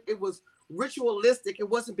was ritualistic. It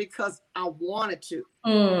wasn't because I wanted to.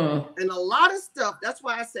 And a lot of stuff, that's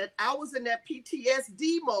why I said I was in that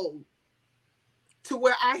PTSD mode, to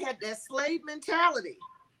where I had that slave mentality,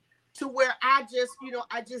 to where I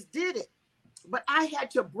just did it. But I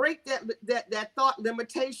had to break that thought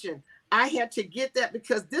limitation. I had to get that,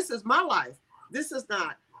 because this is my life. This is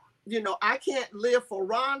not, I can't live for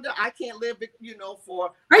Rhonda. I can't live,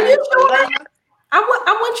 for. Are you sure? Alaina. I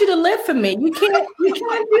want you to live for me. You can't do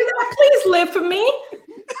that. Please live for me.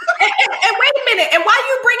 And wait a minute. And why are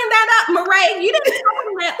you bringing that up, Marae? You didn't tell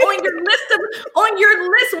me that on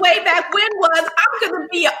your list way back when was I'm going to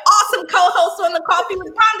be an awesome co-host on the Coffee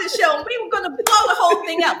with Rhonda show. And we were going to blow the whole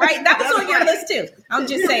thing up, right? That was on your list too. I'm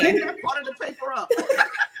just saying. Part of the paper up.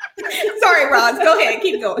 Sorry, Roz. Go ahead.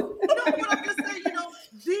 Keep going. No, but I'm just saying,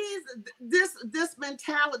 this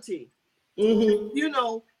mentality,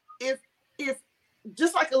 if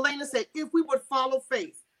just like Alaina said, if we would follow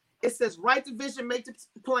faith, it says, write the vision, make it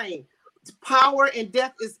plain. Power and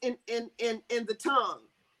death is in the tongue.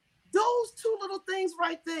 Those two little things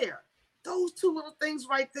right there.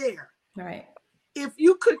 Right. If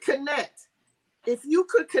you could connect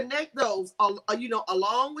those,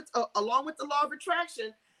 along with the law of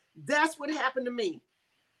attraction, that's what happened to me.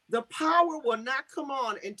 The power will not come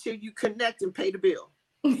on until you connect and pay the bill.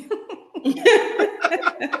 I'm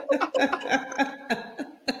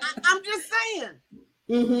just saying.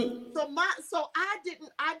 Mm-hmm. So I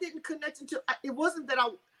didn't connect until it wasn't that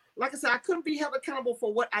like I said, I couldn't be held accountable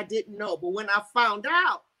for what I didn't know. But when I found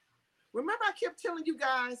out, remember I kept telling you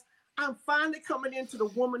guys, I'm finally coming into the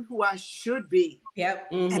woman who I should be.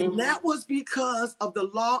 Yep. Mm-hmm. And that was because of the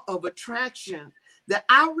law of attraction, that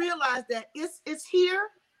I realized that it's here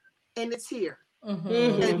and it's here.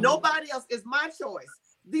 Mm-hmm. And nobody else is my choice.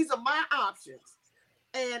 These are my options.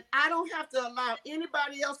 And I don't have to allow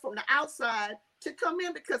anybody else from the outside to come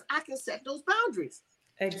in because I can set those boundaries.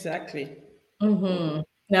 Exactly. Mm-hmm.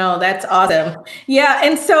 No, that's awesome. Yeah.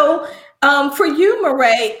 And so for you,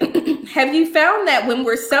 Marae, have you found that when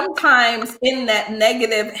we're sometimes in that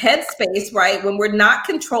negative headspace, right, when we're not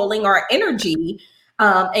controlling our energy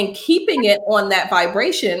and keeping it on that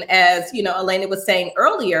vibration, as, Alaina was saying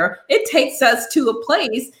earlier, it takes us to a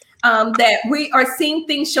place that we are seeing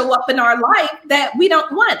things show up in our life that we don't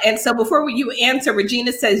want. And so before you answer,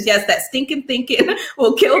 Regina says, yes, that stinking thinking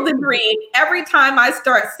will kill the dream. Every time I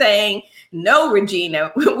start saying, no,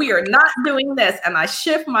 Regina, we are not doing this, and I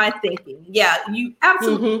shift my thinking. Yeah, you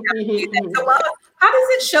absolutely have to do that. So how does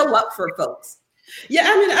it show up for folks? Yeah,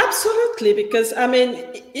 I mean, absolutely. Because, I mean,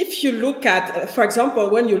 if you look at, for example,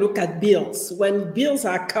 when you look at bills, when bills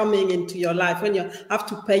are coming into your life, when you have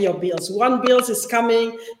to pay your bills, one bill is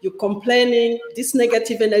coming, you're complaining, this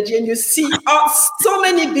negative energy, and you see so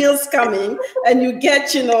many bills coming, and you get,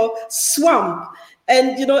 swamped.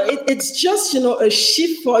 And, it's just, a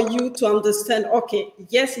shift for you to understand, okay,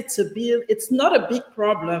 yes, it's a bill. It's not a big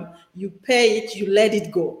problem. You pay it, you let it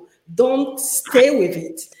go. Don't stay with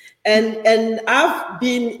it. And I've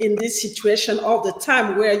been in this situation all the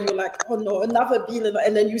time where you're like, oh no, another bill.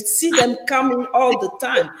 And then you see them coming all the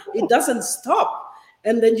time. It doesn't stop.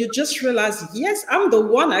 And then you just realize, yes, I'm the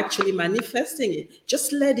one actually manifesting it.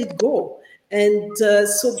 Just let it go. And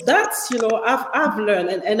so that's, I've learned.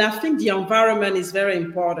 And I think the environment is very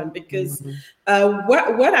important because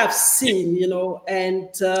what I've seen, and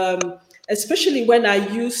especially when I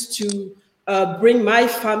used to bring my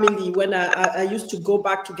family, when I used to go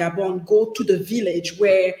back to Gabon, go to the village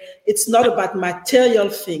where it's not about material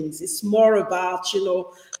things. It's more about,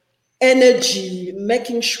 energy,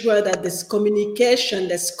 making sure that there's communication,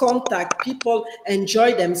 there's contact, people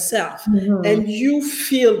enjoy themselves. And you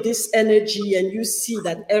feel this energy and you see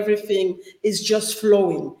that everything is just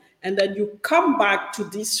flowing. And then you come back to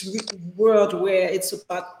this world where it's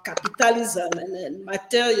about capitalism and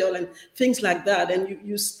material and things like that. And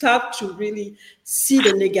you start to really see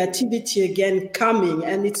the negativity again coming.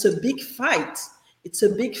 And it's a big fight. It's a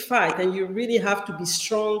big fight. And you really have to be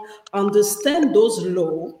strong, understand those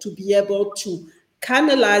laws to be able to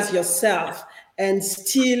canalize yourself and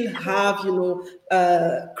still have,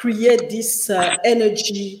 create this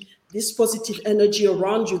energy, this positive energy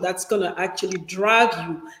around you that's going to actually drive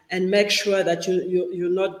you and make sure that you're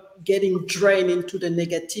not getting drained into the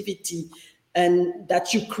negativity and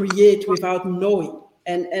that you create without knowing.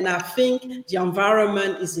 And I think the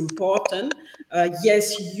environment is important.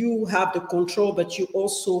 Yes, you have the control, but you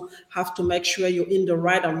also have to make sure you're in the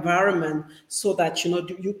right environment so that,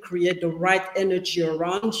 you create the right energy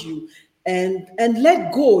around you. And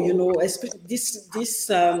let go, especially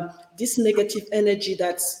this negative energy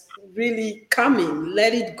that's really coming.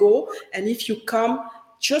 Let it go. And if you come,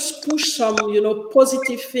 just push some,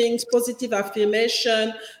 positive things, positive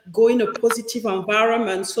affirmation, go in a positive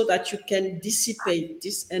environment so that you can dissipate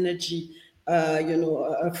this energy,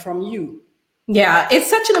 from you. Yeah, it's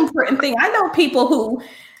such an important thing. I know people who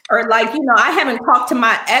are like, I haven't talked to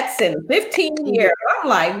my ex in 15 years. I'm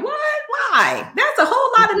like, what? Why? That's a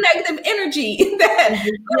whole lot of negative energy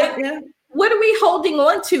that what are we holding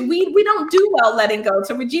on to? We don't do well letting go.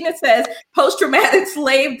 So Regina says post-traumatic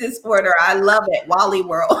slave disorder. I love it. Wally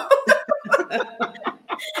World.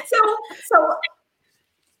 So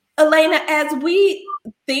Alaina, as we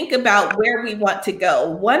think about where we want to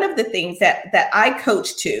go, one of the things that I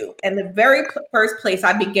coach to, and the very first place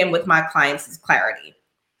I begin with my clients is clarity.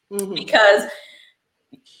 Because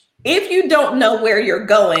if you don't know where you're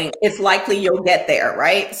going, it's likely you'll get there,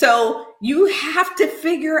 right? So you have to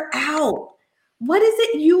figure out what is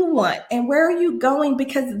it you want and where are you going?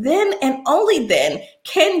 Because then and only then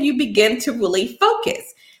can you begin to really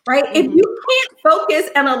focus, right? If you can't focus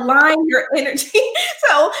and align your energy.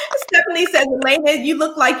 So Stephanie says, Alaina, you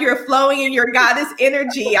look like you're flowing in your goddess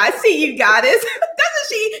energy. I see you, goddess. Doesn't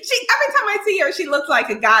she? Every time I see her, she looks like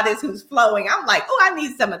a goddess who's flowing. I'm like, oh, I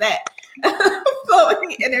need some of that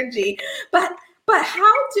flowing energy. But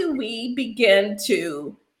how do we begin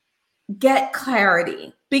to get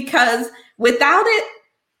clarity? Because without it,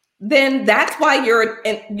 then that's why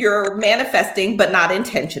you're manifesting, but not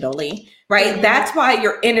intentionally, right? Mm-hmm. That's why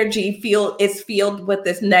your energy is filled with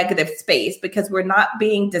this negative space, because we're not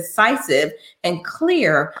being decisive and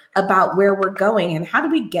clear about where we're going. And how do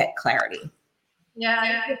we get clarity?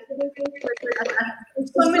 Yeah.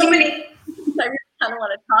 There's so many things I really kind of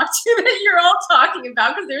want to talk to you that you're all talking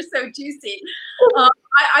about, because they're so juicy.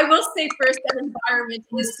 I will say first that environment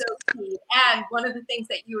is so key. And one of the things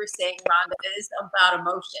that you were saying, Rhonda, is about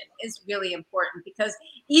emotion is really important, because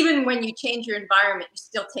even when you change your environment, you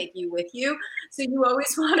still take you with you. So you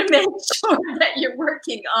always want to make sure that you're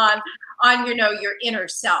working on your inner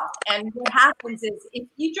self. And what happens is if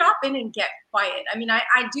you drop in and get quiet, I mean, I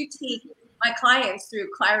do take my clients through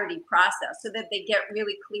a clarity process so that they get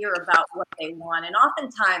really clear about what they want. And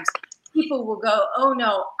oftentimes people will go, oh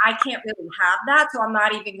no, I can't really have that, so I'm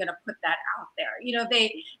not even going to put that out there. You know,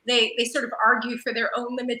 they sort of argue for their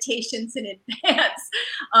own limitations in advance.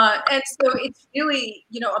 And so it's really,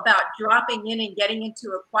 about dropping in and getting into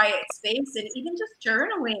a quiet space and even just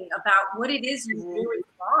journaling about what it is you really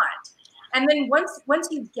want. And then once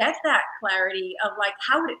you get that clarity of like,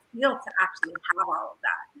 how would it feel to actually have all of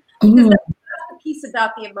that? Because that's the piece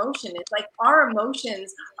about the emotion. It's like our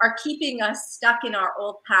emotions are keeping us stuck in our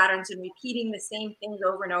old patterns and repeating the same things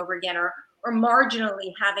over and over again, or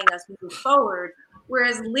marginally having us move forward.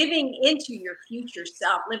 Whereas living into your future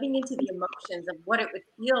self, living into the emotions of what it would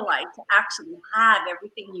feel like to actually have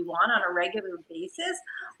everything you want on a regular basis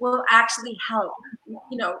will actually help,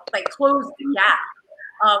 like close the gap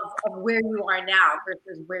of where you are now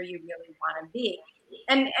versus where you really want to be.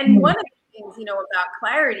 And one of the things, about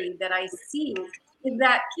clarity that I see is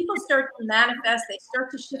that people start to manifest, they start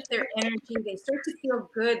to shift their energy, they start to feel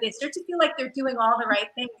good, they start to feel like they're doing all the right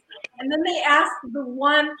things. And then they ask the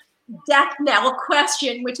one death knell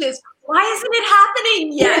question, which is, why isn't it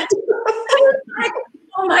happening yet? Like,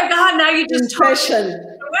 oh my God, now you just took it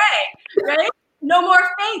away, right? No more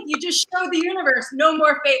faith. You just show the universe no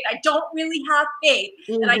more faith. I don't really have faith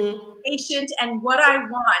that I can be patient, and what I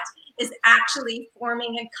want is actually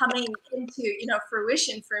forming and coming into,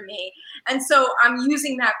 fruition for me. And so I'm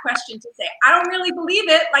using that question to say, I don't really believe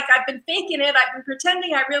it. Like I've been faking it. I've been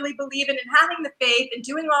pretending I really believe it and having the faith and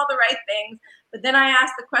doing all the right things. But then I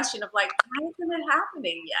ask the question of like, why isn't it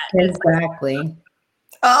happening yet? Exactly.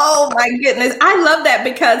 Oh my goodness. I love that,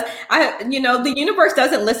 because the universe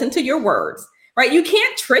doesn't listen to your words. Right? You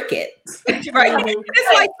can't trick it. Right?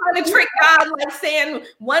 It's like trying to trick God, like saying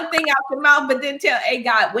one thing out your mouth, but then tell, hey,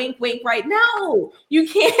 God, wink, wink, right? No, you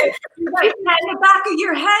can't. Right. In the back of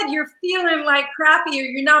your head, you're feeling like crappy, or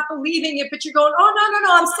you're not believing it, but you're going, oh,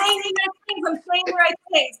 no, I'm saying the right things. I'm saying the right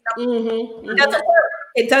things. No. It doesn't work.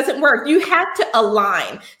 It doesn't work. You have to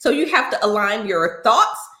align. So you have to align your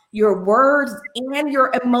thoughts, your words, and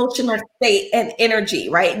your emotional state and energy,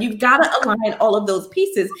 right? You've got to align all of those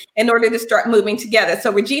pieces in order to start moving together.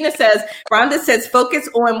 So Rhonda says, focus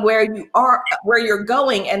on where you are, where you're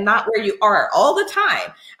going, and not where you are all the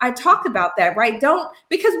time. I talked about that, right?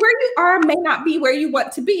 Because where you are may not be where you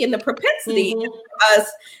want to be, and the propensity is for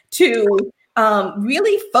us to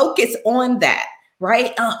really focus on that,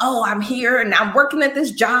 right? I'm here and I'm working at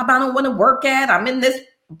this job I don't want to work at. I'm in this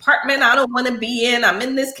apartment I don't want to be in. I'm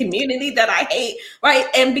in this community that I hate, right?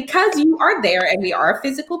 And because you are there, and we are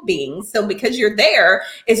physical beings, so because you're there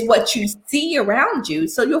is what you see around you,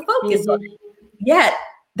 so you'll focus on it. Yet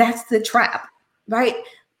that's the trap, right?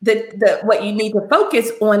 The what you need to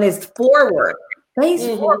focus on is forward. Face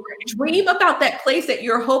forward. Dream about that place that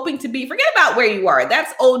you're hoping to be. Forget about where you are.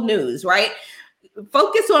 That's old news, right?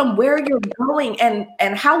 Focus on where you're going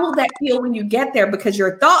and how will that feel when you get there, because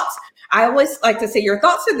your thoughts, I always like to say, your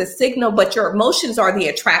thoughts are the signal, but your emotions are the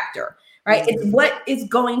attractor, right? It's what is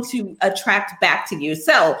going to attract back to you.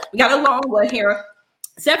 So we got a long one here.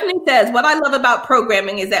 Stephanie says, what I love about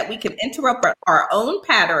programming is that we can interrupt our own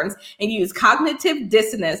patterns and use cognitive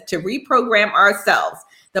dissonance to reprogram ourselves.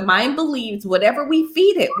 The mind believes whatever we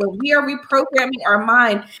feed it. When we are reprogramming our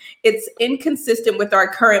mind, it's inconsistent with our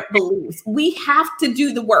current beliefs. We have to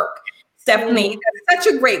do the work. Stephanie, that's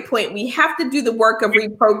such a great point. We have to do the work of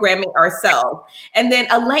reprogramming ourselves. And then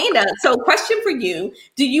Alaina, so question for you.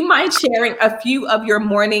 Do you mind sharing a few of your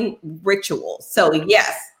morning rituals? So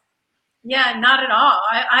yes. Yeah, not at all.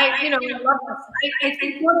 I love this. I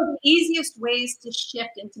think one of the easiest ways to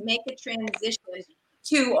shift and to make a transition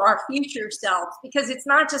to our future selves, because it's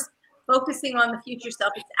not just focusing on the future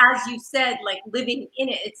self. It's, as you said, like living in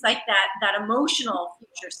it. It's like that emotional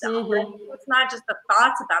future self, right? Mm-hmm. It's not just the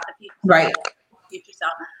thoughts about the future self, Right. future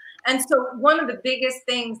self. And so one of the biggest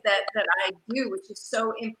things that I do, which is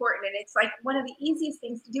so important, and it's like one of the easiest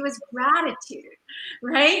things to do, is gratitude,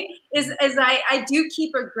 right? Is I do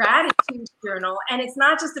keep a gratitude journal, and it's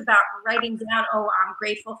not just about writing down, oh, I'm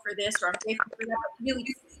grateful for this or I'm grateful for that, but really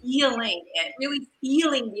feeling it, really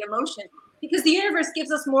feeling the emotion. Because the universe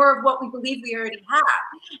gives us more of what we believe we already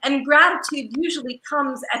have. And gratitude usually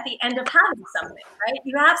comes at the end of having something, right?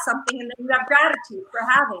 You have something and then you have gratitude for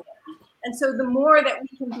having it. And so the more that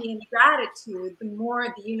we can be in gratitude, the more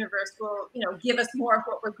the universe will, give us more of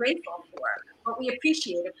what we're grateful for, what we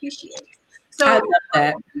appreciate. I So love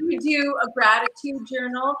that. we do a gratitude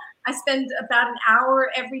journal. I spend about an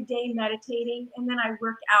hour every day meditating, and then I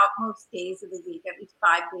work out most days of the week, at least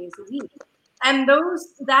 5 days a week. And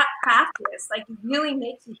that practice like really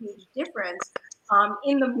makes a huge difference.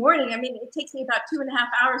 In the morning, I mean, it takes me about 2.5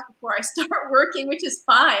 hours before I start working, which is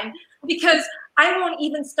fine because I won't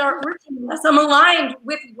even start working unless I'm aligned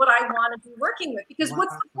with what I want to be working with. Because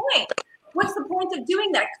what's the point? What's the point of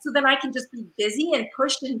doing that? So then I can just be busy and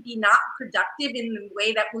push and be not productive in the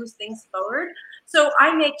way that moves things forward. So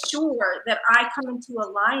I make sure that I come into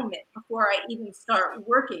alignment before I even start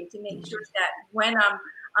working to make sure that when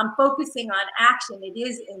I'm focusing on action, it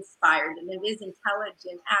is inspired and it is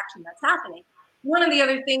intelligent action that's happening. One of the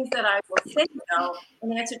other things that I will say, though,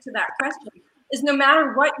 in answer to that question, is no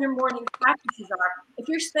matter what your morning practices are, if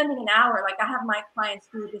you're spending an hour, like I have my clients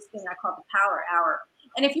do this thing I call the power hour.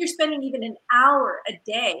 And if you're spending even an hour a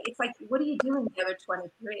day, it's like, what are you doing the other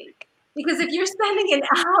 23? Because if you're spending an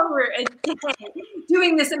hour a day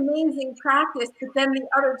doing this amazing practice, but then the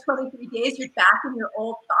other 23 days you're back in your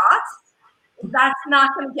old thoughts, that's not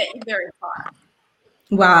going to get you very far.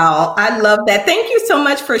 Wow, I love that. Thank you so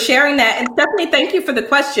much for sharing that. And Stephanie, thank you for the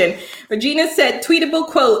question. Regina said, tweetable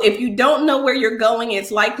quote, if you don't know where you're going,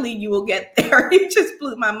 it's likely you will get there. It just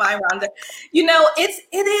blew my mind, Rhonda. It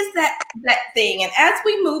is that thing. And as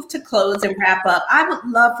we move to close and wrap up, I would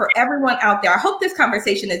love for everyone out there, I hope this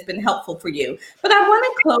conversation has been helpful for you, but I want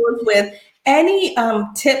to close with any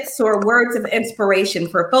tips or words of inspiration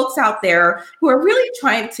for folks out there who are really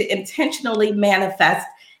trying to intentionally manifest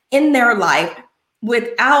in their life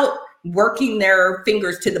without working their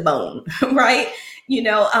fingers to the bone, right?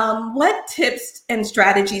 What tips and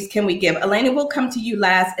strategies can we give? Alaina, we'll come to you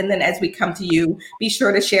last. And then as we come to you, be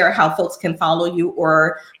sure to share how folks can follow you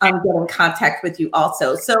or get in contact with you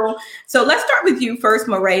also. So let's start with you first,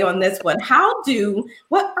 Marae, on this one.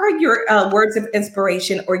 What are your words of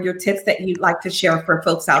inspiration or your tips that you'd like to share for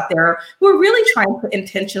folks out there who are really trying to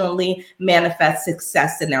intentionally manifest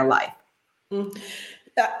success in their life? Mm.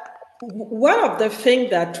 One of the things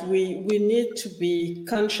that we need to be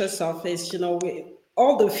conscious of is,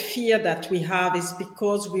 all the fear that we have is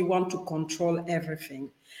because we want to control everything.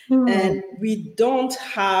 And we don't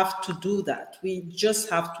have to do that. We just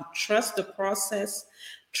have to trust the process,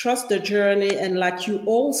 trust the journey. And like you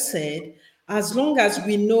all said, as long as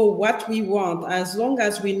we know what we want, as long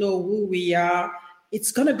as we know who we are,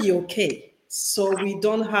 it's going to be okay. So we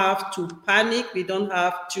don't have to panic. We don't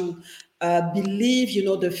have to believe,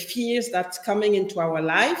 the fears that's coming into our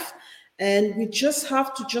life. And we just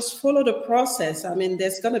have to just follow the process. I mean,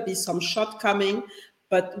 there's going to be some shortcoming,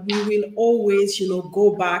 but we will always,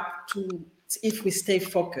 go back to if we stay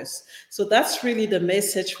focused. So that's really the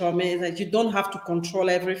message for me, that you don't have to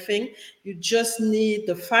control everything. You just need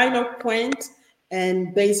the final point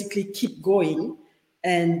and basically keep going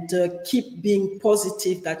and keep being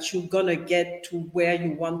positive that you're going to get to where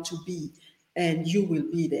you want to be, and you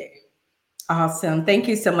will be there. Awesome. Thank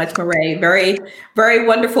you so much, Marae. Very, very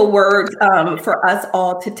wonderful words for us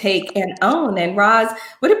all to take and own. And Roz,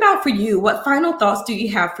 what about for you? What final thoughts do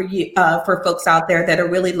you have for folks out there that are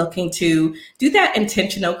really looking to do that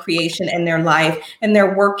intentional creation in their life and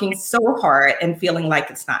they're working so hard and feeling like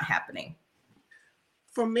it's not happening?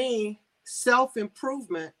 For me,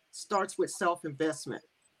 self-improvement starts with self-investment.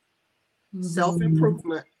 Mm-hmm.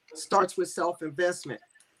 Self-improvement starts with self-investment.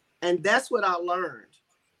 And that's what I learned.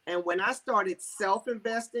 And when I started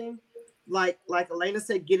self-investing, like Alaina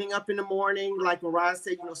said, getting up in the morning, like Mariah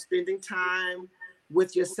said, spending time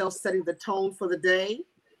with yourself, setting the tone for the day.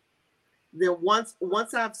 Then once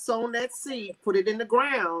I've sown that seed, put it in the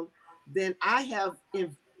ground, then I have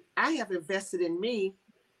invested in me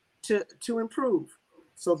to improve.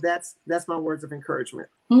 So that's my words of encouragement.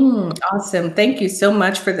 Awesome. Thank you so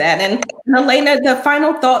much for that. And Alaina, the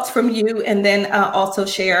final thoughts from you, and then also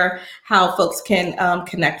share how folks can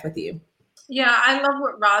connect with you. Yeah, I love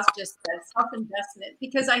what Roz just said, self-investment,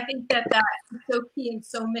 because I think that is so key in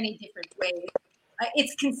so many different ways.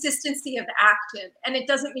 It's consistency of action. And it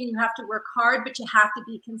doesn't mean you have to work hard, but you have to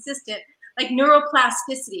be consistent. Like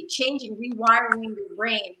neuroplasticity, changing, rewiring your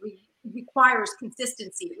brain requires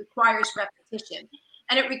consistency. It requires repetition.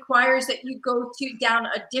 And it requires that you go down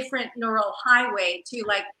a different neural highway to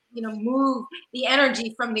move the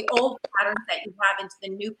energy from the old patterns that you have into the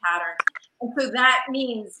new pattern. And so that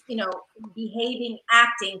means, behaving,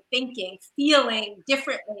 acting, thinking, feeling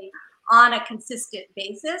differently on a consistent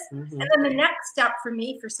basis. And then the next step for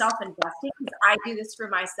me for self-investing, because I do this for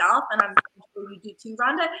myself, and I'm sure you do too,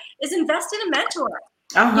 Rhonda, is invest in a mentor.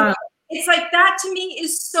 It's like that to me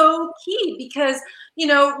is so key because,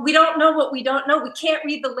 we don't know what we don't know. We can't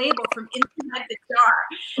read the label from inside the jar.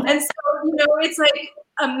 And so, it's like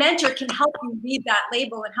a mentor can help you read that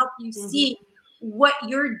label and help you see what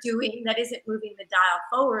you're doing that isn't moving the dial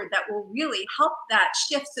forward, that will really help that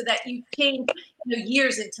shift so that you change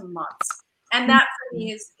years into months. And that for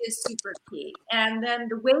me is super key. And then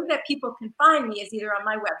the way that people can find me is either on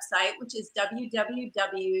my website, which is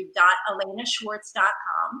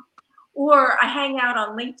www.alainaschwartz.com, or I hang out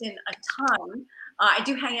on LinkedIn a ton. I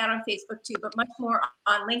do hang out on Facebook too, but much more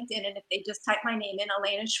on LinkedIn. And if they just type my name in,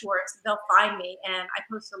 Alaina Schwartz, they'll find me. And I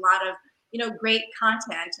post a lot of great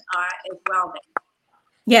content as well.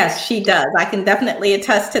 Yes, she does. I can definitely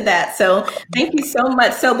attest to that. So thank you so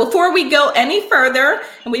much. So before we go any further,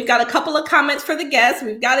 and we've got a couple of comments for the guests,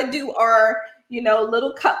 we've got to do our,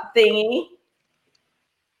 little cup thingy.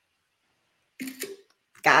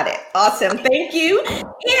 Got it. Awesome. Thank you.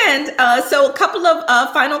 And so a couple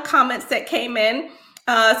of final comments that came in.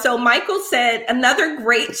 So Michael said, another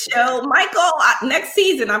great show. Michael, next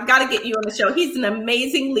season, I've got to get you on the show. He's an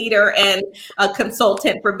amazing leader and a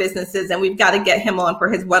consultant for businesses, and we've got to get him on for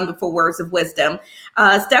his wonderful words of wisdom.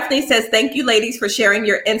 Stephanie says, thank you, ladies, for sharing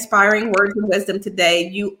your inspiring words of wisdom today.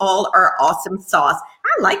 You all are awesome sauce. I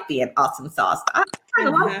like being awesome sauce. I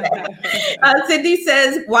love that. Cindy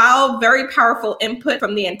says, wow, very powerful input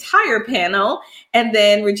from the entire panel. And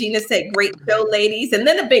then Regina said, great show, ladies. And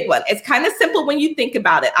then a big one. It's kind of simple when you think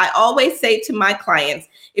about it. I always say to my clients,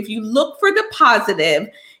 if you look for the positive,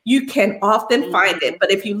 you can often find it. But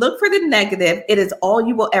if you look for the negative, it is all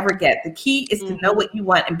you will ever get. The key is to know what you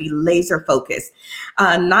want and be laser focused.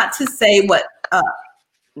 Not say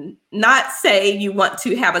you want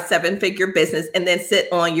to have a 7-figure business and then sit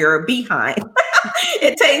on your behind.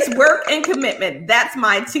 It takes work and commitment. That's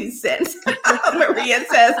my 2 cents. Maria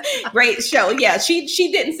says, great show. Yeah, she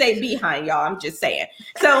didn't say behind, y'all. I'm just saying.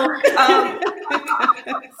 So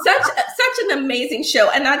such an amazing show.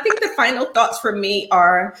 And I think the final thoughts for me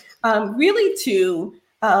are really to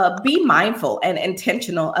be mindful and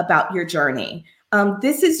intentional about your journey.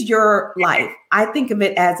 This is your life. I think of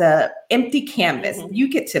it as an empty canvas. You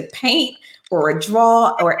get to paint or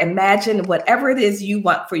draw or imagine whatever it is you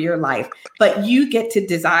want for your life, but you get to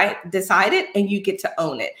decide it and you get to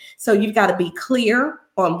own it. So you've got to be clear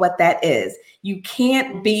on what that is. You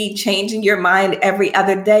can't be changing your mind every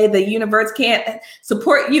other day. The universe can't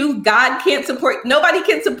support you. God can't support. Nobody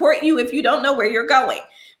can support you if you don't know where you're going.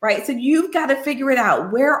 Right. So you've got to figure it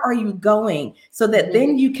out. Where are you going so that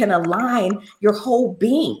then you can align your whole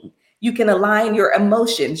being? You can align your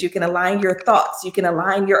emotions. You can align your thoughts. You can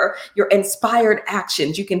align your inspired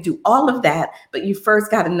actions. You can do all of that, but you first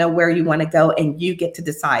got to know where you want to go, and you get to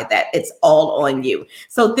decide that. It's all on you.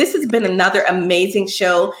 So this has been another amazing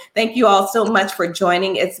show. Thank you all so much for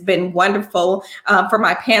joining. It's been wonderful. For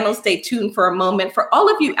my panel, stay tuned for a moment. For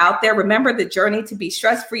all of you out there, remember the journey to be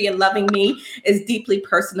stress-free and loving me is deeply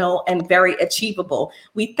personal and very achievable.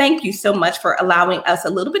 We thank you so much for allowing us a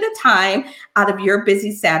little bit of time out of your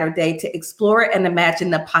busy Saturday to explore and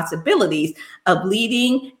imagine the possibilities of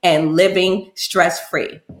leading and living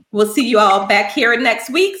stress-free. We'll see you all back here next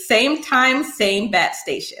week, same time, same bat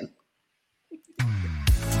station.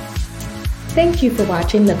 Thank you for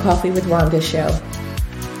watching the Coffee with Rhonda show.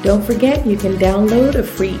 Don't forget you can download a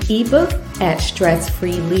free ebook at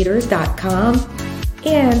stressfreeleaders.com.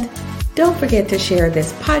 And don't forget to share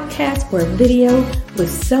this podcast or video with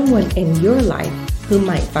someone in your life who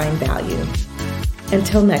might find value.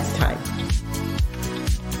 Until next time.